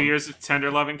welcome. 2 years of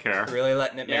tender love and care. Really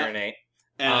letting it Yeah. marinate.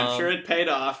 And I'm Um, sure it paid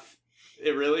off.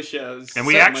 It really shows. And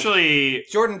we so much. actually...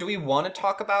 Jordan, do we want to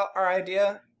talk about our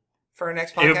idea for our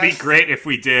next podcast? It would be great if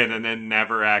we did and then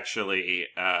never actually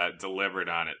delivered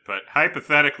on it. But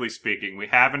hypothetically speaking, we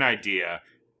have an idea.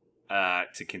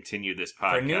 to continue this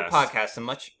podcast. For a new podcast, a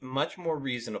much more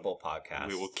reasonable podcast.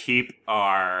 We will keep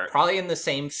our probably in the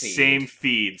same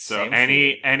feed. So Same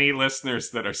any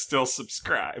listeners that are still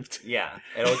subscribed. Yeah,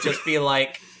 it'll just be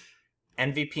like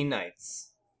MVP nights.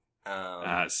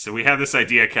 So we have this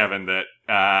idea, Kevin, that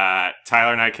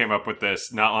Tyler and I came up with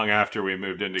this not long after we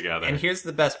moved in together. And here's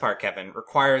the best part, Kevin.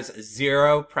 Requires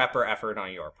zero prep or effort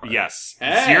on your part. Yes.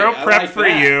 Hey, zero I prep like for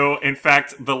that. you. In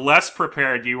fact, the less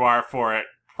prepared you are for it,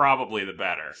 probably the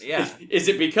better. Yeah. Is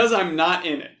it because I'm not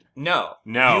in it? No.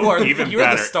 No, You are, even you're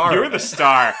better. the star. You're of the it.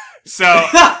 star. So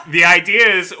the idea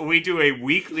is we do a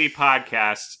weekly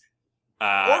podcast.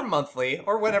 Or monthly,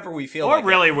 or whenever we feel or like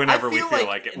really it. whenever I we feel feel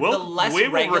like it. the We'll less we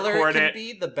will regular record it can it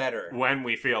be, the better. when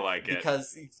we feel like it.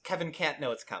 Because Kevin can't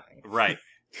know it's coming. Right.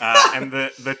 And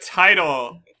the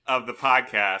title of the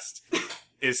podcast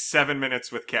is 7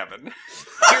 Minutes with Kevin.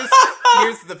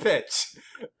 Here's the pitch.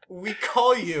 We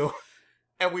call you,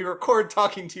 and we record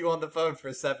talking to you on the phone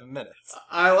for 7 minutes.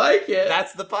 I like it.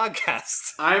 That's the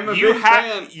podcast. I'm a big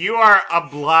fan. You are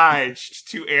obliged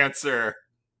to answer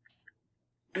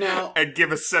Now, and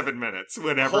give us 7 minutes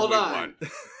whenever hold we on. want.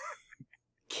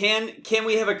 Can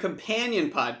we have a companion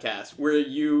podcast where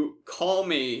you call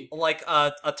me? Like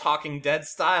a Talking Dead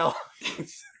style.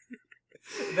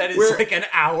 That is Where- like an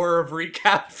hour of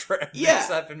recap for every Yeah.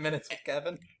 7 minutes with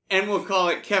Kevin. And we'll call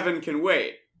it Kevin Can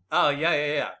Wait. Oh,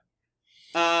 yeah.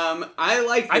 I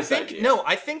like this idea.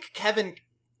 I think Kevin.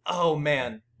 Oh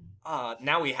man,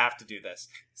 now we have to do this.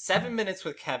 7 Minutes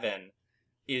with Kevin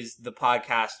is the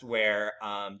podcast where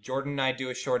Jordan and I do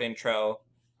a short intro.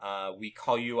 We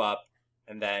call you up,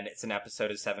 and then it's an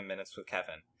episode of 7 Minutes with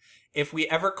Kevin. If we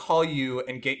ever call you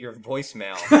and get your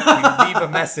voicemail, you leave a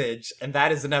message, and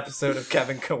that is an episode of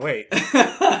Kevin Can Wait. You're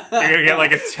gonna get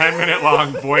like a 10-minute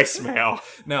long voicemail.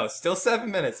 No, still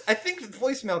 7 minutes. I think the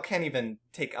voicemail can't even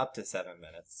take up to 7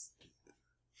 minutes.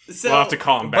 So, We'll have to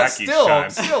call him But back each time.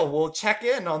 still, we'll check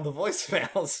in on the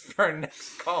voicemails for our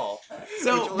next call,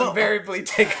 So, which will but- invariably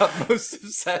take up most of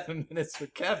 7 minutes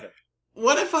with Kevin.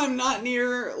 what if I'm not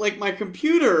near like my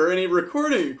computer or any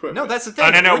recording equipment? No, that's the thing.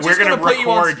 Oh, no, We're we're gonna put you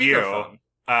on record you.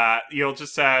 speakerphone. You'll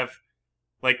just have,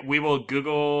 like, we will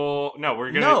Google. No, we're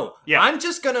gonna. No, yeah. I'm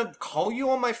just gonna call you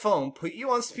on my phone, put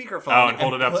you on speakerphone, Oh, and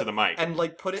hold it up to the mic. and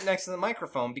like put it next to the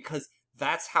microphone because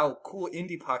that's how cool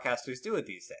indie podcasters do it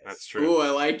these days. That's true. Ooh,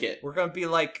 I like it. We're gonna be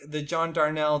like the John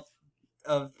Darnell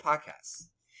of podcasts.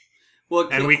 Well,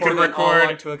 And we could Record it all record.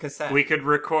 onto a cassette. We could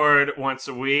record once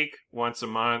a week, once a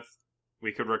month.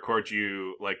 We could record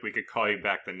you, like, we could call you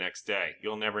back the next day.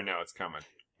 You'll never know it's coming.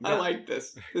 I like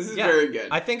this. This is Yeah. very good.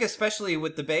 I think especially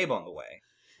with the babe on the way.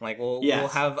 Like we'll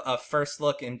Yes. have a first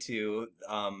look into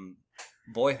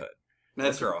boyhood.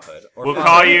 That's or girlhood. Or We'll fatherhood.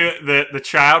 call you, the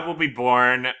child will be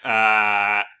born,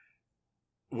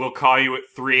 we'll call you at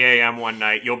 3 a.m. one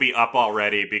night. You'll be up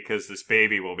already because this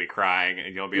baby will be crying,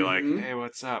 and you'll be Mhm. like, hey,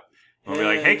 what's up? We'll be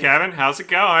like, hey, Kevin, how's it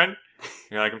going?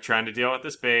 You're like, I'm trying to deal with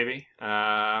this baby,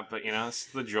 but, you know, this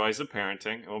is the joys of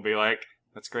parenting. And we'll be like,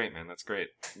 that's great, man, that's great.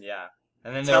 Yeah.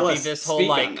 And then Tell there'll be us. this whole Speak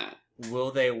like on that. will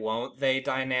they won't they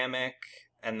dynamic,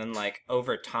 and then like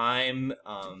over time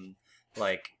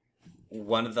like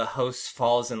one of the hosts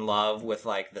falls in love with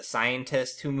like the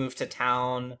scientist who moved to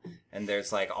town, and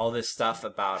there's like all this stuff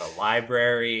about a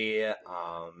library, and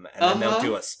then they'll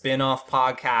do a spin-off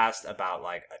podcast about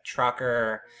like a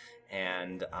trucker,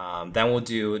 and then we'll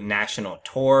do national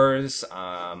tours,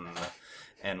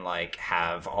 and like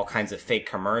have all kinds of fake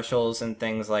commercials and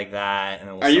things like that. And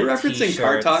then we'll Are you sell referencing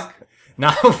Car t-shirts. Talk?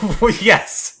 No,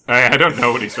 yes. I don't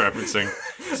know what he's referencing.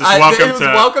 This is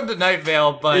Welcome to Night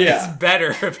Vale, but Yeah. it's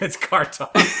better if it's Car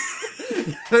Talk.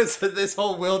 this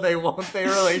whole will they, won't they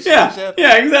Yeah, relationship.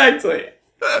 yeah, exactly.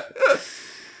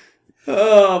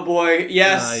 Oh boy,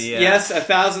 yes, Yeah. yes,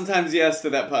 1,000 times yes to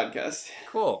that podcast.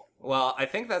 Cool. Well, I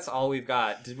think that's all we've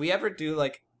got. Did we ever do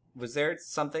like? Was there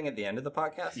something at the end of the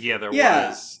podcast? Yeah, there Yeah.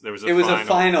 was. There was It was a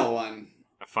final one.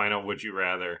 A final would you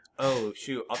rather. Oh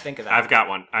shoot! I'll think of that. I've got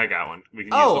one. I got one. We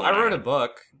can use Oh, the one I wrote a had.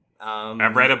 book. I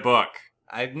read a book.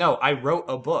 I wrote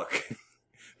a book.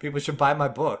 People should buy my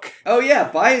book. Oh yeah,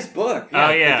 buy his book.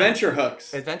 Oh, yeah. Adventure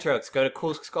Hooks. Adventure Hooks. Go to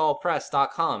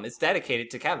coolskullpress.com. It's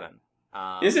dedicated to Kevin.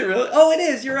 Is it really? Oh, it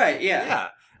is. You're right. Yeah.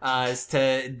 Yeah. It's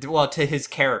to his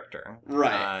character.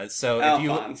 Right. So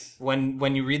Alphonse. if you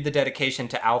when you read the dedication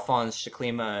to Alphonse,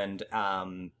 Shaklima,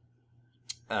 and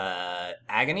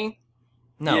Agony.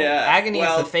 No, Yeah, Agony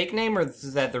well- is the fake name, or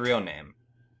is that the real name?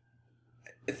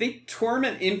 I think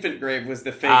Torment Infant Grave was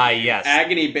the fake Ah, name. yes.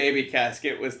 Agony Baby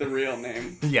Casket was the real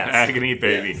name. Yes. Agony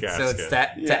baby Yes. casket. So it's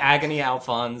that Yeah. to Agony,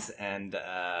 Alphonse, and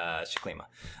Shaklima.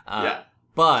 Yeah.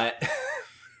 But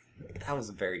That was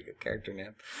a very good character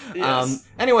name. Yes.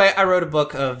 Anyway, I wrote a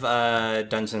book of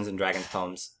Dungeons and Dragons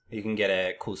poems. You can get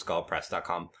it at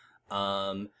coolskullpress.com.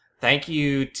 Thank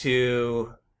you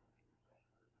to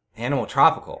Animal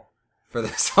Tropical for the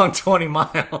song 20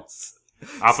 Miles.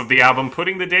 Off of the album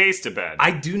Putting the Days to Bed. I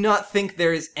do not think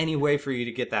there is any way for you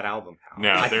to get that album out.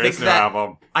 No, there is no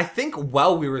album. I think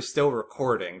while we were still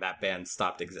recording, that band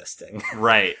stopped existing.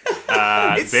 Right.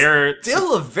 It's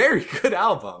still a very good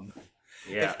album.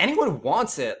 Yeah. If anyone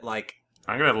wants it, like...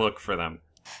 I'm going to look for them.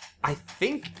 I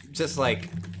think just, like,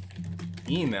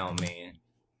 email me.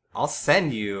 I'll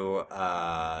send you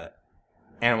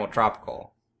Animal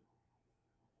Tropical.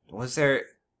 Was there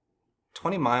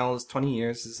 20 Miles, 20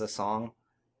 Years is a song?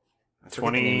 I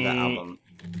forget the name of the album.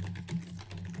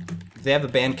 Do they have a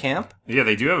band camp? Yeah,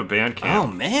 they do have a band camp. Oh,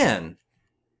 man.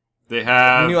 They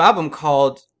have A new album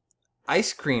called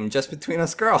Ice Cream Just Between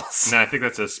Us Girls. No, I think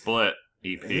that's a split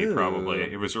EP, Ooh. probably.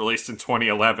 It was released in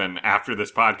 2011 after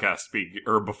this podcast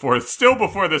before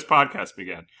this podcast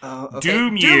began. Okay.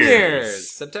 Doom Years.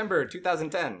 September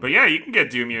 2010. But yeah, you can get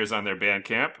Doom Years on their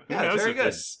Bandcamp. Who Yeah, it's knows very if good.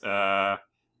 this,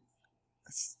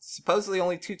 Supposedly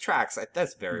only 2 tracks.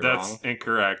 That's very that's wrong.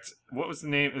 incorrect. What was the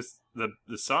name?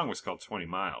 The song was called 20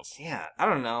 Miles. Yeah, I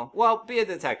don't know. Well, be a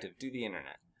detective. Do the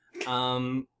internet.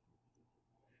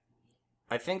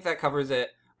 I think that covers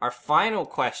it. Our final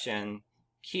question,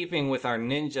 keeping with our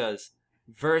ninjas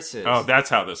versus Oh, that's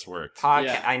how this worked. podcast.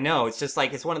 Yeah. I know. It's just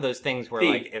like it's one of those things where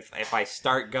Theme. like if I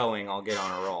start going, I'll get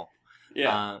on a roll.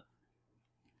 Yeah.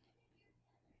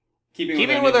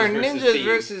 Keeping with our ninjas theme.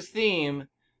 versus theme,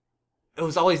 it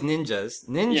was always ninjas.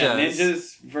 Ninjas. Yeah,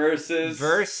 ninjas versus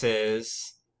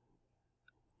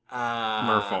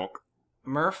Merfolk.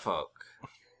 Merfolk.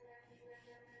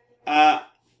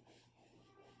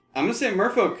 I'm gonna say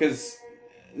Merfolk because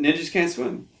ninjas can't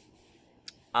swim.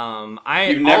 I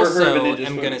You've never also heard of a ninja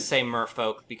am swim? gonna say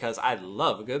Merfolk because I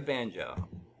love a good banjo.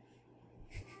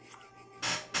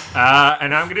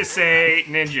 And I'm gonna say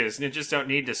ninjas. Ninjas don't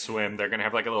need to swim. They're gonna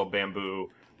have like a little bamboo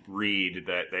reed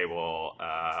that they will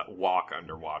walk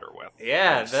underwater with.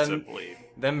 Yeah, That's then simply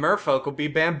then Merfolk will be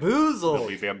bamboozled. they'll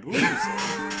be bamboozled.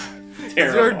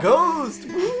 Your Terrible. ghost.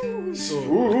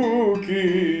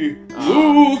 Spooky.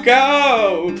 Look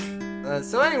out!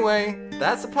 So anyway,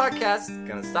 that's the podcast.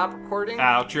 Gonna stop recording.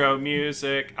 Outro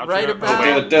music. Outro. Right about-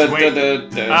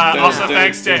 wait. Also,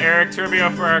 thanks to Eric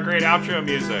Turbio for our great outro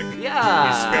music.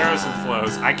 Yeah. Sparrows and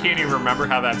Flows. I can't even remember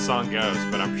how that song goes,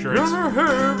 but I'm sure it's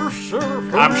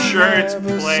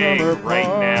playing right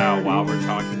now while we're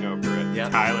talking over it.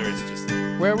 Yep. Tyler's just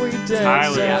Where we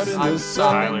dance out in the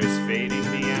sun. Tyler's fading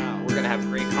me out. We're gonna have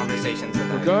great conversations with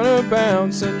We're them. gonna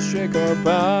bounce and shake our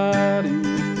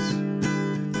bodies.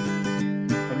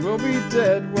 And we'll be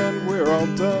dead when we're all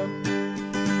done.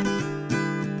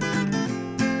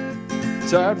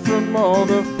 Tired from all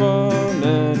the fun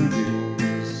and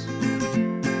games.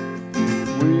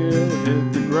 We'll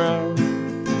hit the ground.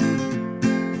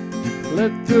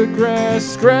 Let the grass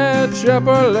scratch up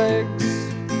our legs.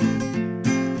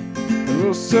 And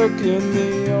we'll soak in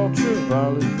the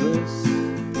ultraviolet bliss.